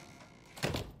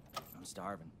 I'm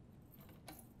starving.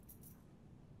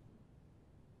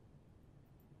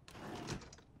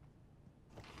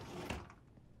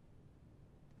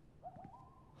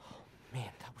 Man,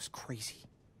 that was crazy.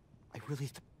 I really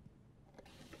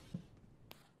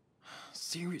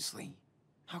Seriously?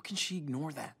 How can she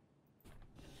ignore that?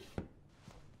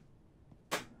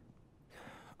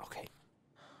 Okay,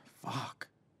 Fuck.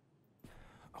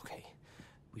 okay.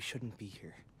 We shouldn't be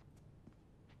here.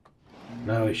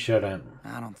 No, we shouldn't.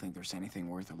 I don't think there's anything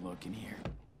worth a look in here.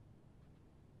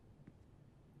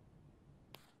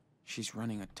 She's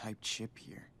running a typed ship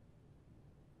here.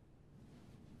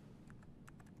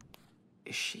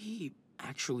 Is she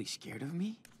actually scared of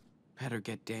me? Better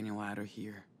get Daniel out of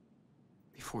here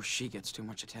before she gets too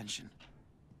much attention.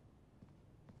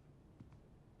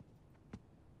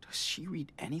 Does she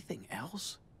read anything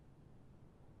else?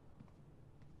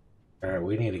 Alright,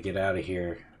 we need to get out of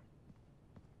here.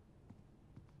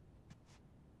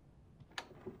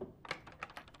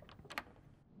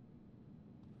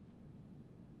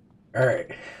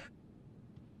 Alright.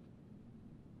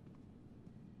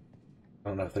 I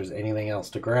don't know if there's anything else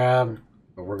to grab,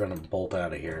 but we're gonna bolt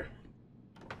out of here.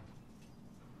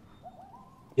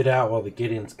 Get out while the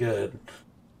getting's good.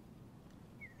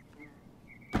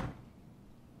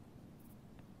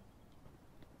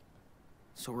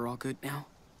 So we're all good now?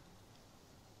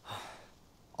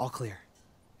 All clear.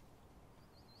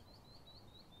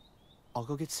 I'll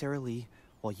go get Sarah Lee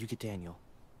while you get Daniel.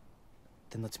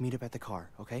 Then let's meet up at the car,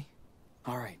 okay?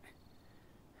 All right.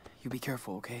 You be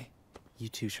careful, okay? You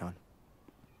too, Sean.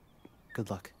 Good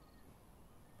luck.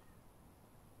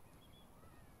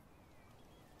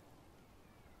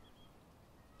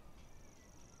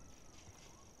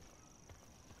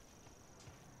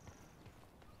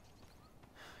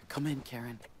 Come in,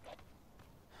 Karen.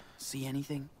 See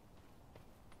anything?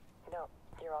 No,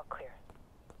 you're all clear.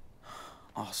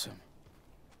 Awesome.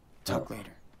 Talk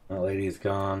later. That lady's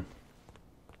gone.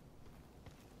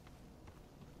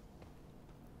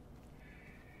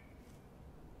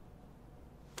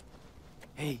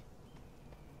 Hey.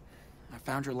 I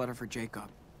found your letter for Jacob.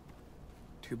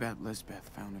 Too bad Lisbeth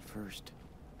found it first.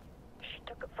 She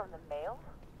took it from the mail?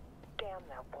 Damn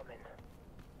that woman.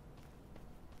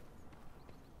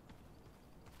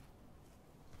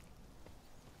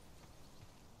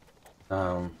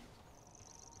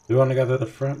 You want to go to the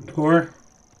front door?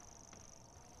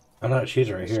 Oh no,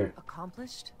 she's right here.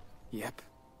 Accomplished? Yep.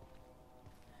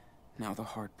 Now the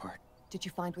hard part. Did you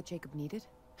find what Jacob needed?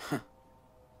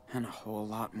 And a whole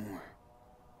lot more.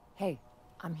 Hey,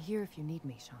 I'm here if you need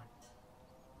me, Sean.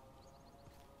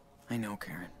 I know,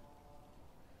 Karen.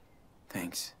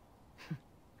 Thanks.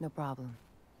 No problem.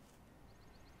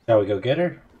 Shall we go get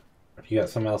her? Or you got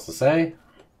something else to say?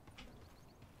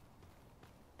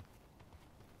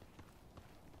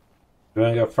 You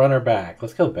want to go front or back?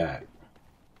 Let's go back.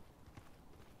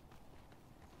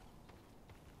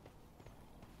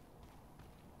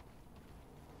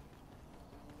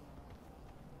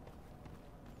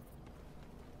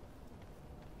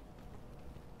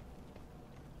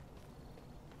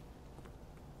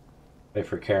 Wait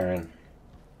for Karen.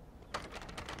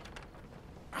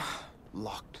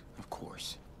 Locked, of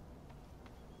course.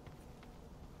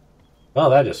 Well,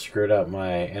 that just screwed up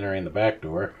my entering the back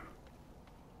door.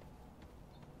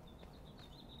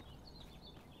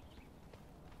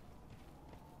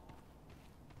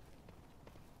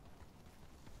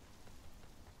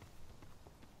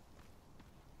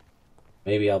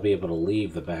 Maybe I'll be able to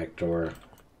leave the back door.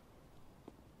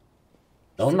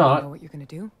 Don't You knock. know what you're gonna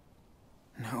do?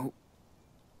 No.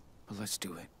 But let's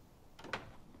do it.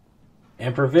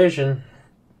 And provision.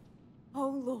 Oh,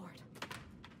 Lord,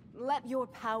 let your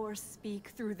power speak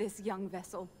through this young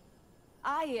vessel.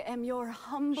 I am your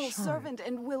humble Sean, servant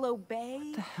and will obey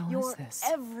what the hell your is this?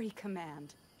 every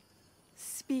command.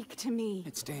 Speak to me.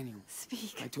 It's Daniel.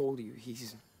 Speak. I told you,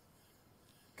 he's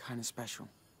kind of special.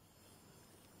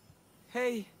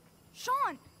 Hey,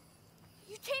 Sean,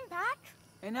 you came back?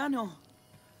 enano,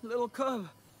 little cub.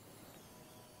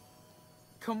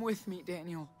 Come with me,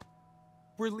 Daniel.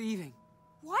 We're leaving.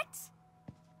 What?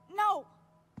 No,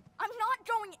 I'm not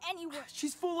going anywhere.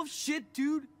 She's full of shit,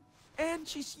 dude. And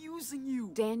she's using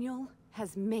you. Daniel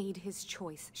has made his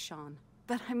choice, Sean.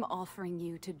 But I'm offering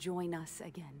you to join us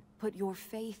again. Put your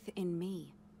faith in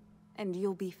me, and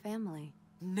you'll be family.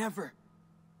 Never.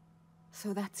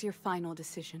 So that's your final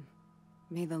decision.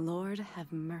 May the Lord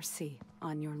have mercy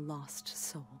on your lost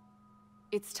soul.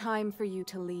 It's time for you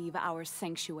to leave our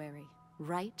sanctuary,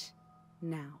 right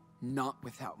now. Not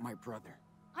without my brother.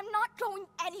 I'm not going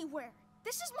anywhere.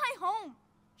 This is my home.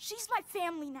 She's my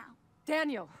family now.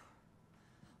 Daniel,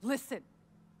 listen.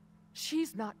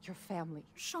 She's not your family.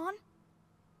 Sean?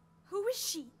 Who is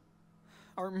she?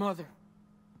 Our mother.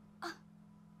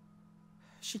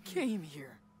 She came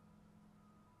here.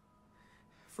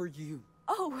 For you.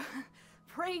 Oh,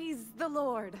 praise the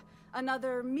Lord.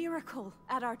 Another miracle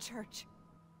at our church.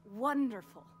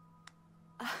 Wonderful.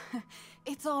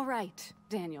 It's all right,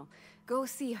 Daniel. Go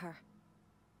see her.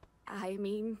 I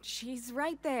mean, she's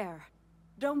right there.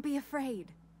 Don't be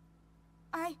afraid.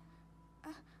 I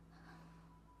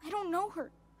don't know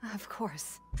her. Of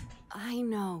course. I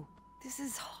know. This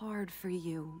is hard for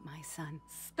you, my son.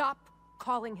 Stop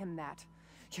calling him that.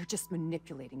 You're just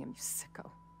manipulating him, you sicko.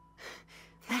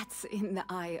 That's in the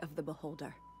eye of the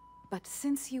beholder. But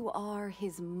since you are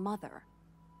his mother,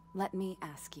 let me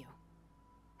ask you,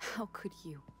 how could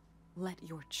you let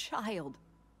your child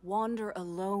wander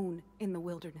alone in the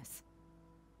wilderness?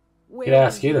 Where Could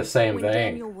ask were you the same when thing.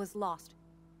 Daniel was lost?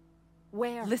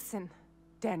 Where? Listen,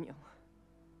 Daniel.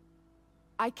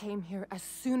 I came here as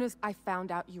soon as I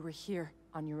found out you were here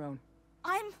on your own.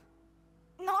 I'm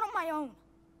not on my own.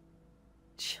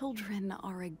 Children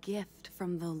are a gift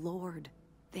from the Lord.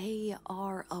 They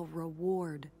are a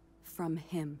reward from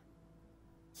Him.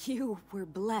 You were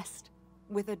blessed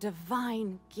with a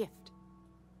divine gift.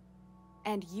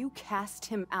 And you cast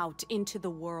him out into the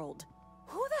world.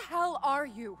 Who the hell are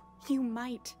you? You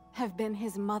might have been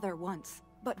his mother once,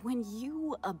 but when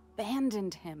you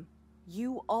abandoned him,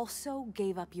 you also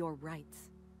gave up your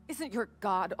rights. Isn't your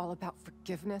God all about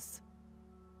forgiveness?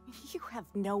 You have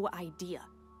no idea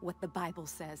what the Bible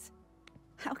says.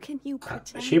 How can you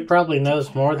pretend She probably to knows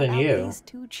care more than about you. These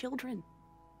two children.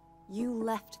 You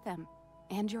left them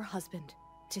and your husband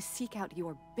to seek out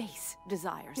your base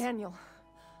desires. Daniel,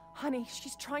 honey,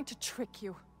 she's trying to trick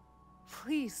you.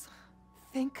 Please,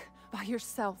 think by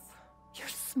yourself. You're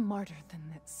smarter than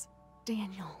this.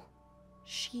 Daniel,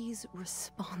 she's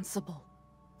responsible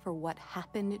for what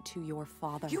happened to your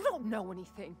father. You don't know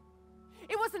anything.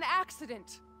 It was an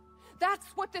accident. That's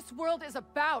what this world is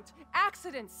about.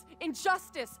 Accidents,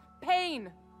 injustice, pain.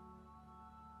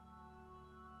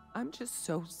 I'm just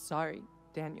so sorry,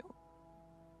 Daniel.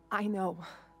 I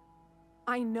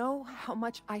know how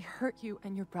much I hurt you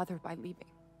and your brother by leaving.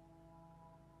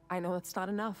 I know it's not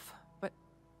enough, but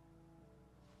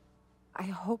I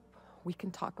hope we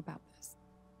can talk about this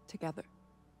together.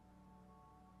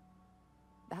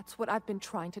 That's what I've been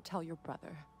trying to tell your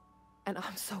brother, and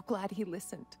I'm so glad he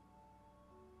listened.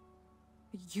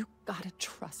 You gotta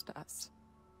trust us.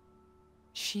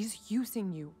 She's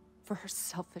using you for her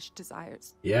selfish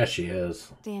desires. Yeah, she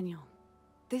is. Daniel,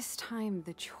 this time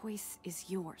the choice is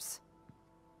yours.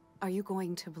 Are you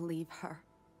going to believe her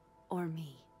or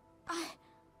me?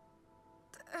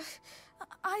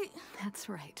 That's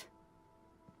right.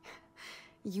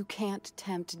 You can't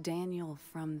tempt Daniel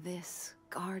from this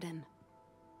garden.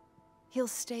 He'll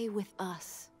stay with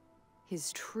us,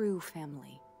 his true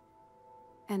family.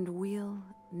 And we'll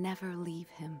never leave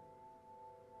him.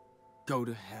 Go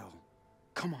to hell.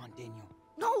 Come on, Daniel.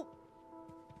 No!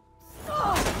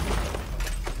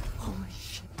 Holy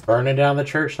shit. Burning down the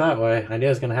church that way. I knew it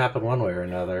was gonna happen one way or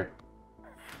another.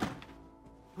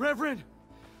 Reverend,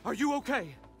 are you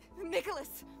okay?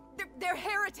 Nicholas, they're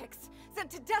heretics, sent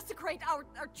to desecrate our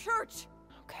church.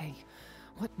 Okay,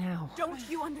 what now? Don't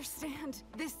you understand?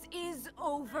 This is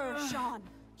over, Sean.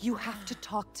 You have to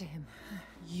talk to him.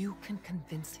 You can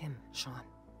convince him, Sean.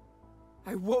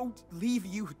 I won't leave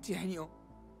you, Daniel.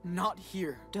 Not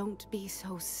here. Don't be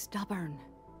so stubborn,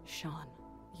 Sean.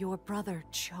 Your brother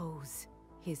chose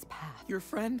his path. Your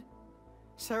friend,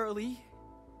 Sarah Lee?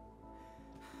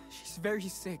 She's very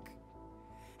sick.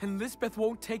 And Lisbeth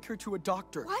won't take her to a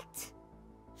doctor. What?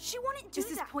 She wouldn't do that.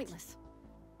 This is pointless.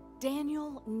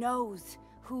 Daniel knows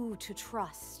who to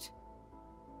trust.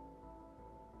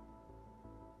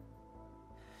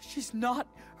 She's not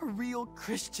a real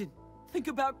Christian. Think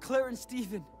about Claire and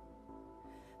Stephen.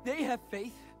 They have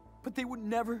faith, but they would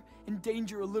never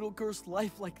endanger a little girl's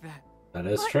life like that. That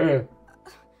is true.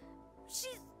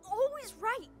 She's always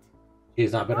right.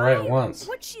 She's not been Why right once.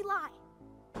 would she lie?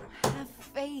 Have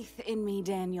faith in me,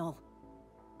 Daniel.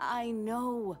 I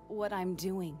know what I'm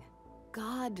doing.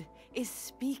 God is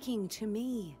speaking to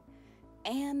me.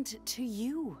 And to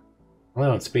you. The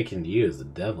only one speaking to you is the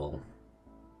devil.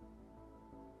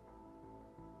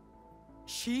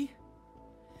 She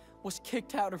was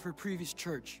kicked out of her previous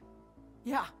church.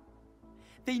 Yeah,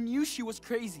 they knew she was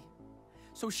crazy,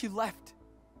 so she left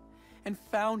and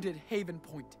founded Haven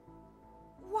Point.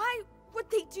 Why would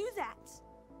they do that?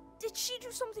 Did she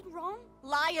do something wrong?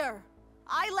 Liar!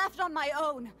 I left on my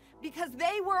own because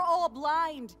they were all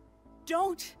blind.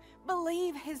 Don't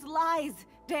believe his lies,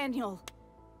 Daniel.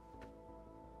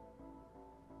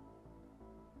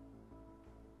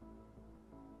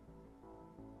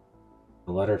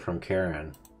 A letter from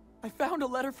Karen. I found a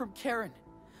letter from Karen,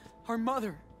 our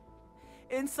mother,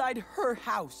 inside her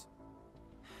house.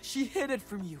 She hid it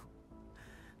from you,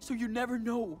 so you never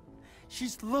know.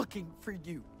 She's looking for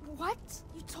you. What?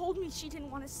 You told me she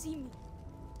didn't want to see me.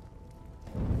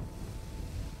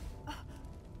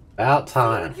 About See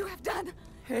time. what you have done.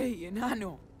 Hey,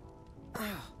 Enano.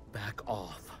 Back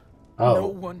off. Oh, No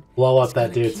one blow up is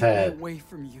that gonna dude's keep me head. away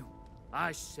from you.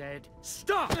 I said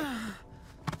stop!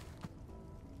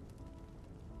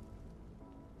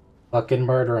 Fucking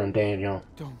murder him, Daniel.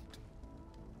 Don't.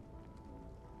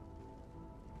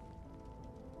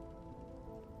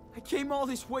 I came all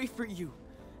this way for you,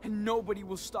 and nobody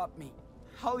will stop me.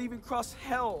 I'll even cross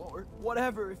hell or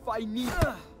whatever if I need.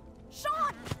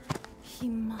 Sean! He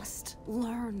must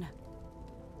learn.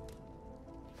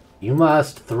 You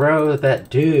must throw that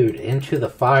dude into the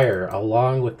fire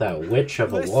along with that witch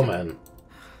of a Listen. woman.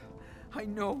 I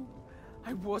know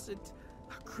I wasn't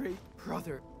a great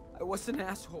brother. I was an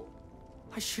asshole.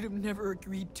 I should have never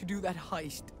agreed to do that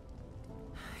heist.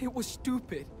 It was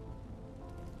stupid.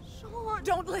 Sean!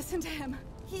 Don't listen to him.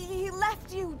 He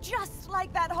left you just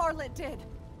like that harlot did.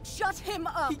 Shut him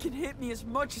up. He can hit me as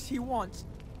much as he wants.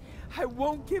 I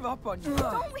won't give up on you.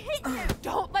 Don't hit him!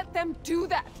 Don't let them do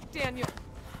that, Daniel.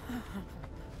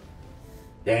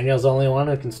 Daniel's the only one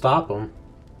who can stop him.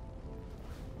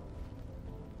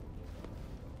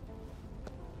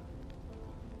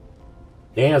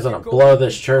 Daniel's gonna Go blow with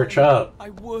this me, church Tony. up. I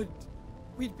would.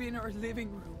 We'd be in our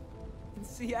living room in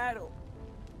Seattle.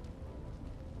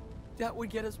 That would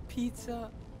get us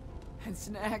pizza and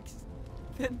snacks,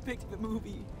 then pick the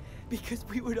movie because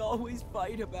we would always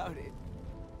fight about it.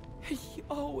 And he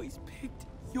always picked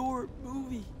your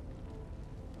movie.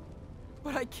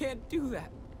 But I can't do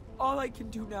that. All I can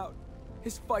do now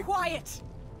is fight. Quiet.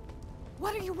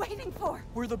 What are you waiting for?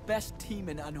 We're the best team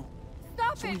in Ano.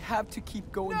 Stop So it! we have to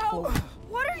keep going No! forward.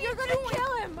 What are you You're gonna doing?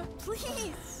 kill him.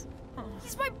 Please!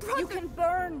 He's my brother! You can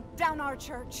burn down our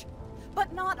church.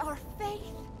 but not our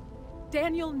faith.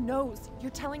 Daniel knows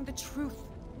you're telling the truth.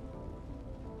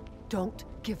 Don't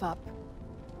give up.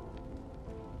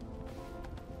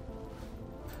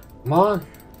 Come on.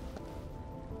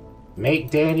 Make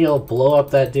Daniel blow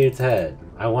up that dude's head.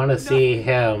 I want to see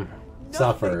him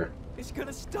suffer. It's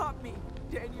gonna stop me,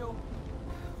 Daniel.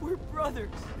 We're brothers.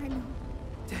 I know.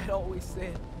 Dad always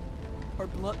said our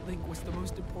blood link was the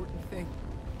most important thing.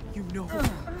 You know.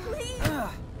 Please.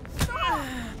 Stop.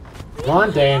 Come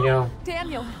on, Daniel.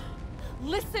 Daniel,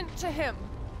 listen to him.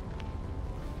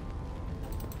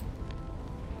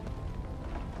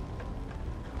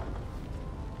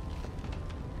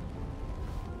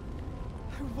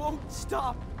 I won't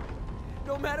stop.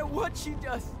 No matter what she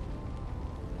does.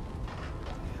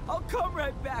 I'll come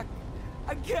right back.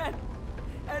 Again.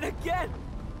 And again.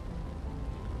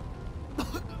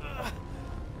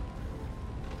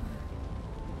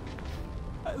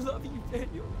 I love you,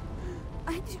 Daniel.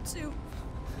 I do too.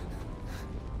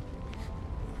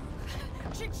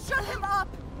 Shut him up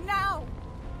now.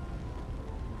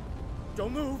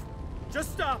 Don't move.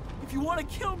 Just stop. If you want to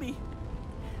kill me,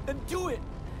 then do it.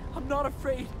 I'm not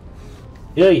afraid.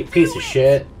 Yeah, you piece of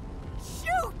shit.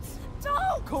 Shoot!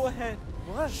 Don't! Go ahead.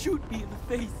 What? Shoot me in the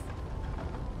face.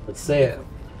 Let's say it.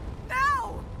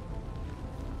 Now!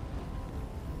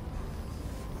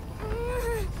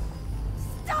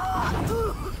 Stop!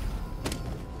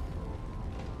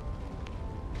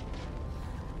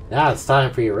 Now it's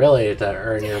time for you really to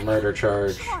earn your murder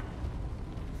charge. Sean.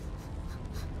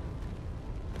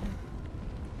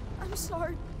 I'm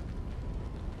sorry.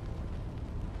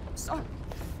 I'm sorry.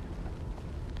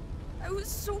 I was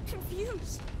so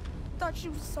confused. Thought she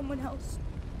was someone else.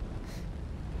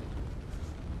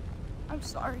 I'm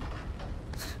sorry.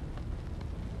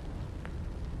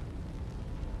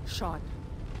 Sean,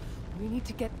 we need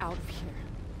to get out of here.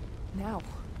 Now.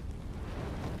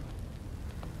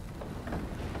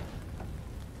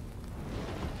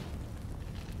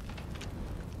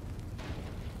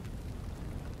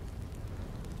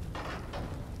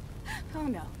 Oh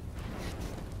no.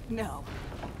 No.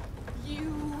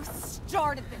 You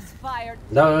started this fire.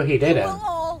 No, he didn't. You will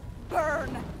all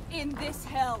burn in this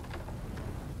hell.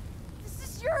 This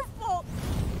is your fault.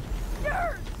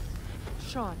 Yours.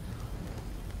 Sean.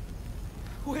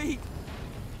 Wait.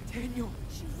 Daniel.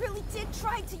 She really did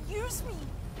try to use me.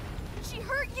 She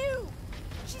hurt you.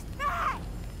 She's bad.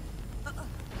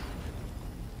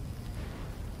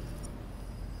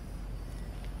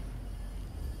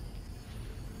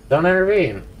 Don't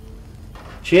intervene.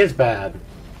 She is bad.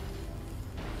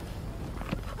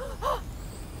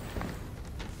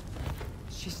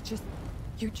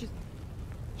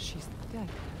 She's dead.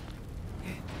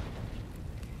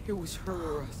 It was her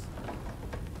or us.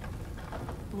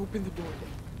 Open the door, Dan.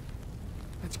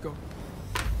 Let's go.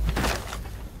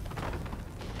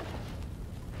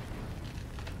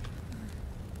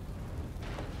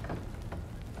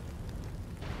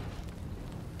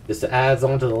 Just adds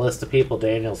on to the list of people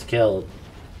Daniel's killed.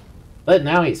 But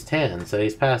now he's 10, so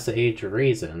he's past the age of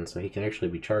reason, so he can actually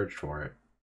be charged for it.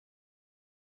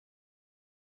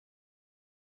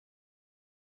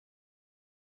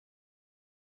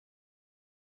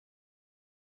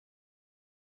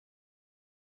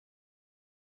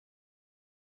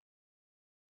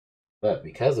 But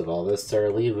because of all this,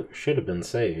 Sarah Lee should have been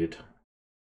saved.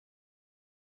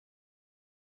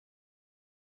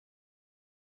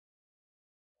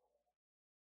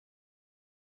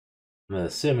 I'm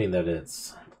assuming that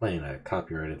it's playing a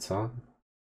copyrighted song.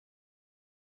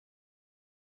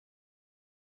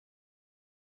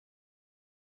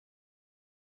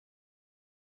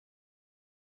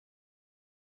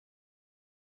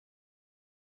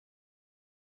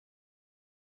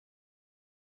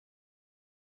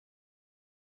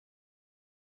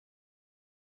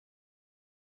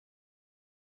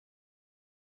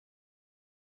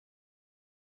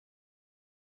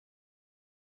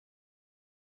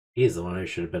 He's the one who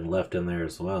should have been left in there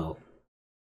as well.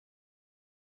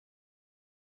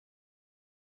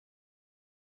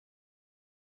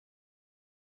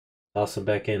 Toss him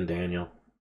back in, Daniel.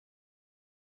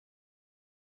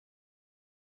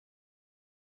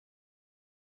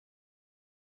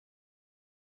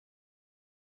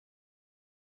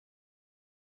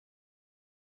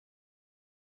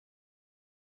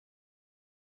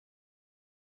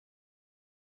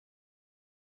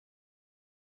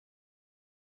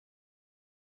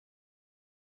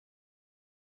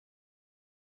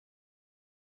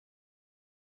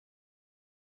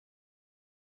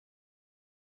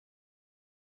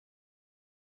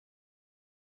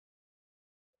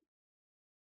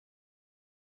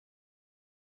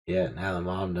 Yeah, now the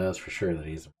mom knows for sure that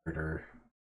he's a murderer.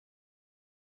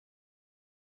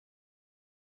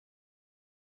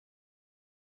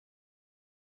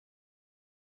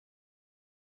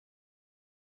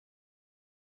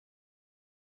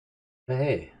 But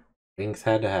hey, things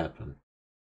had to happen.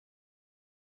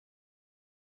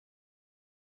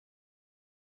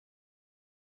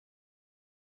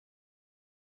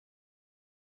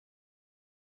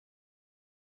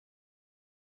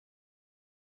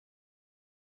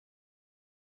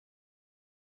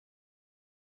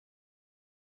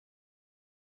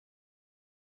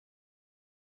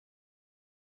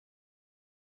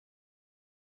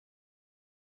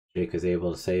 Jake was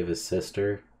able to save his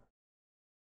sister,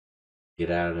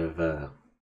 get out of the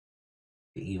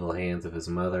evil hands of his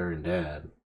mother and dad.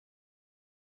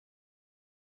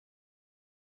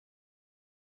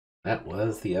 That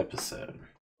was the episode.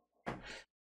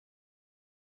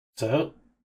 So,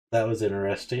 that was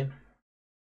interesting.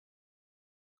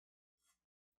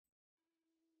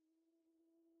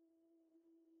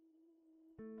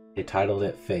 They titled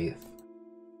it Faith.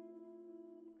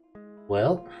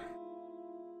 Well,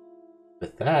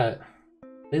 with that,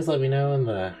 please let me know in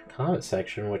the comment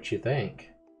section what you think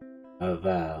of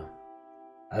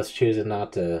us choosing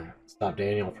not to stop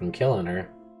Daniel from killing her.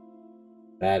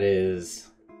 That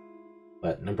is,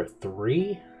 what, number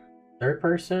 3? Third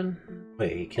person?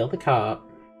 Wait, he killed the cop.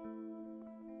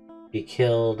 He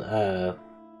killed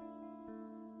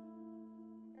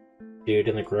dude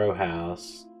in the grow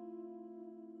house.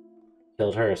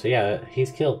 Killed her. So yeah, he's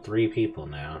killed 3 people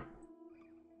now.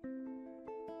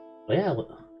 But yeah,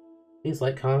 please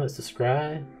like, comment,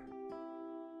 subscribe,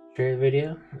 share the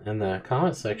video in the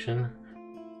comment section.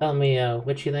 Tell me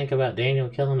what you think about Daniel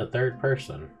killing a third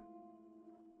person.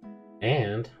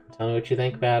 And tell me what you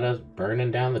think about us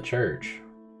burning down the church.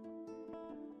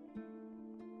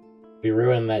 We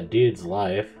ruined that dude's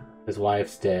life. His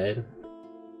wife's dead.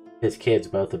 His kids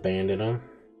both abandoned him.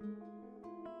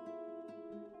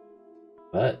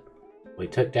 But we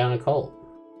took down a cult.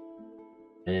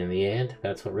 And in the end,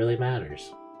 that's what really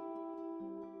matters.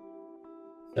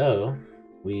 So,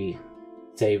 we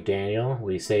saved Daniel,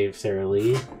 we saved Sarah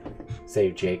Lee,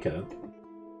 saved Jacob.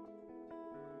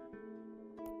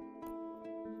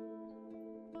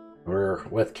 We're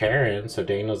with Karen, so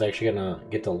Daniel's actually gonna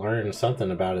get to learn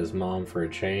something about his mom for a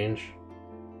change.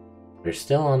 They're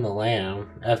still on the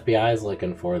lam. FBI's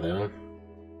looking for them.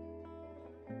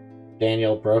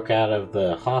 Daniel broke out of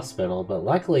the hospital, but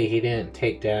luckily he didn't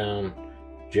take down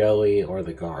Joey or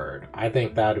the guard. I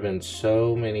think that would have been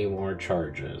so many more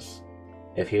charges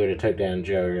if he would have took down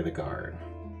Joey or the guard.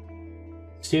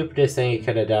 Stupidest thing he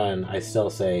could have done, I still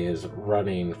say, is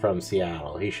running from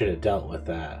Seattle. He should have dealt with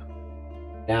that.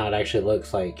 Now it actually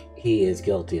looks like he is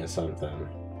guilty of something.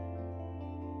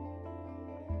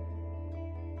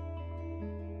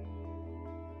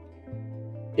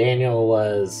 Daniel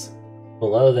was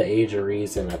below the age of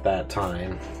reason at that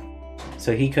time,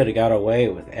 so he could have got away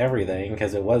with everything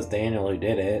because it was Daniel who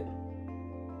did it.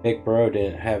 Big Bro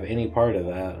didn't have any part of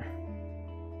that.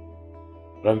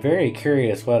 But I'm very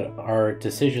curious what our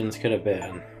decisions could have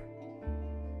been.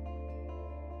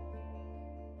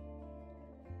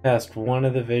 Passed one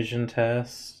of the vision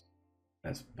tests.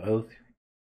 Passed both.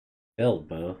 Failed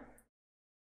both.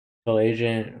 Told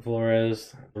Agent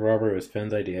Flores the robbery was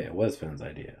Finn's idea. It was Finn's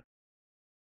idea.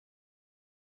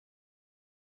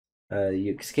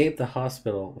 You escaped the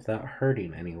hospital without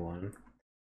hurting anyone.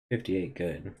 58,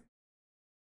 good.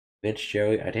 Convince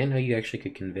Joey. I didn't know you actually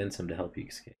could convince him to help you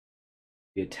escape.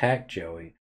 You attacked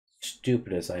Joey.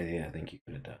 Stupidest idea I think you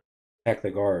could have done. Attack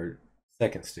the guard.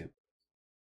 Second stupid.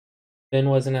 Finn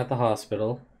wasn't at the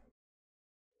hospital.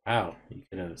 Wow, you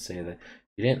could have said that.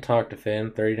 You didn't talk to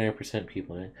Finn. 39%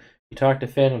 people didn't. You talked to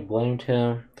Finn and blamed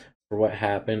him for what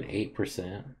happened.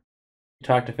 8%. You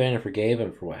talked to Finn and forgave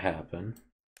him for what happened.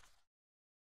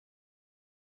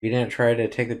 You didn't try to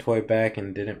take the toy back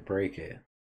and didn't break it.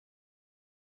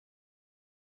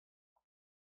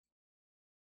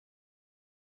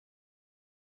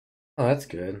 Oh, that's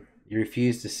good. You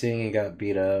refused to sing and got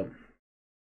beat up.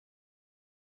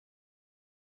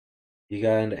 You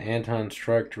got into Anton's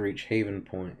truck to reach Haven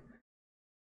Point.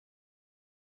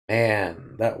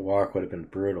 Man, that walk would have been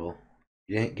brutal.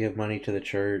 You didn't give money to the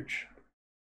church.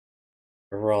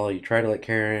 Overall, you tried to let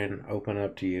Karen open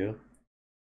up to you.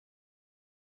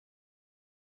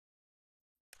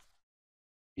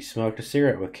 You smoked a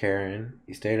cigarette with Karen.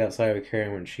 You stayed outside with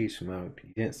Karen when she smoked.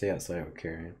 You didn't stay outside with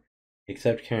Karen. You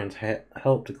accepted Karen's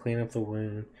help to clean up the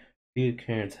wound. You used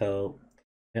Karen's help.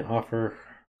 Didn't offer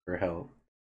her help.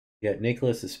 You got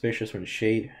Nicholas suspicious when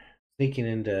sneaking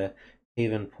into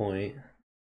Haven Point.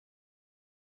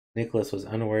 Nicholas was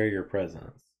unaware of your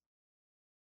presence.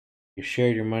 You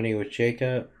shared your money with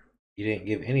Jacob. You didn't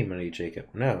give any money to Jacob.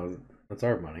 No, that's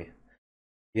our money.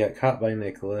 You got caught by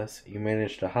Nicholas. You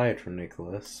managed to hide from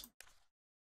Nicholas.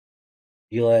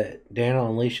 You let Daniel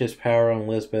unleash his power on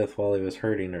Lisbeth while he was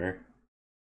hurting her.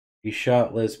 You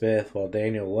shot Lisbeth while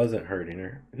Daniel wasn't hurting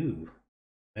her. Ooh.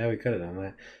 Yeah, we could have done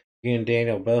that. You and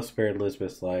Daniel both spared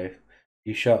Lisbeth's life.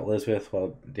 You shot Lisbeth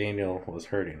while Daniel was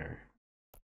hurting her.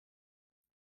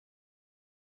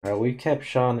 We kept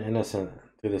Sean innocent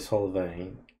through this whole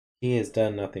thing. He has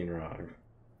done nothing wrong.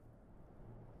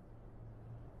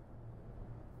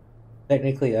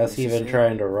 Technically, us even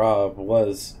trying to rob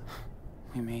was...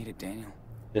 We made it, Daniel.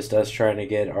 Just us trying to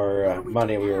get our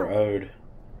money we were owed.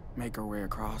 Make our way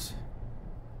across.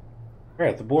 We're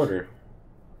at the border.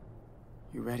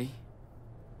 You ready?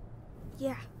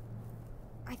 Yeah.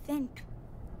 I think.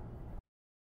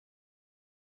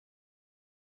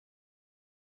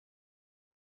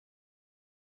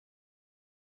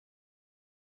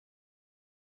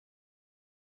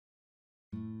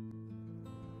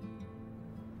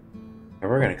 And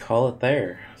we're going to call it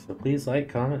there. So please like,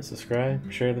 comment,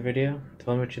 subscribe, share the video.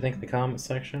 Tell me what you think in the comment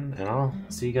section. And I'll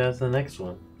see you guys in the next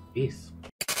one. Peace.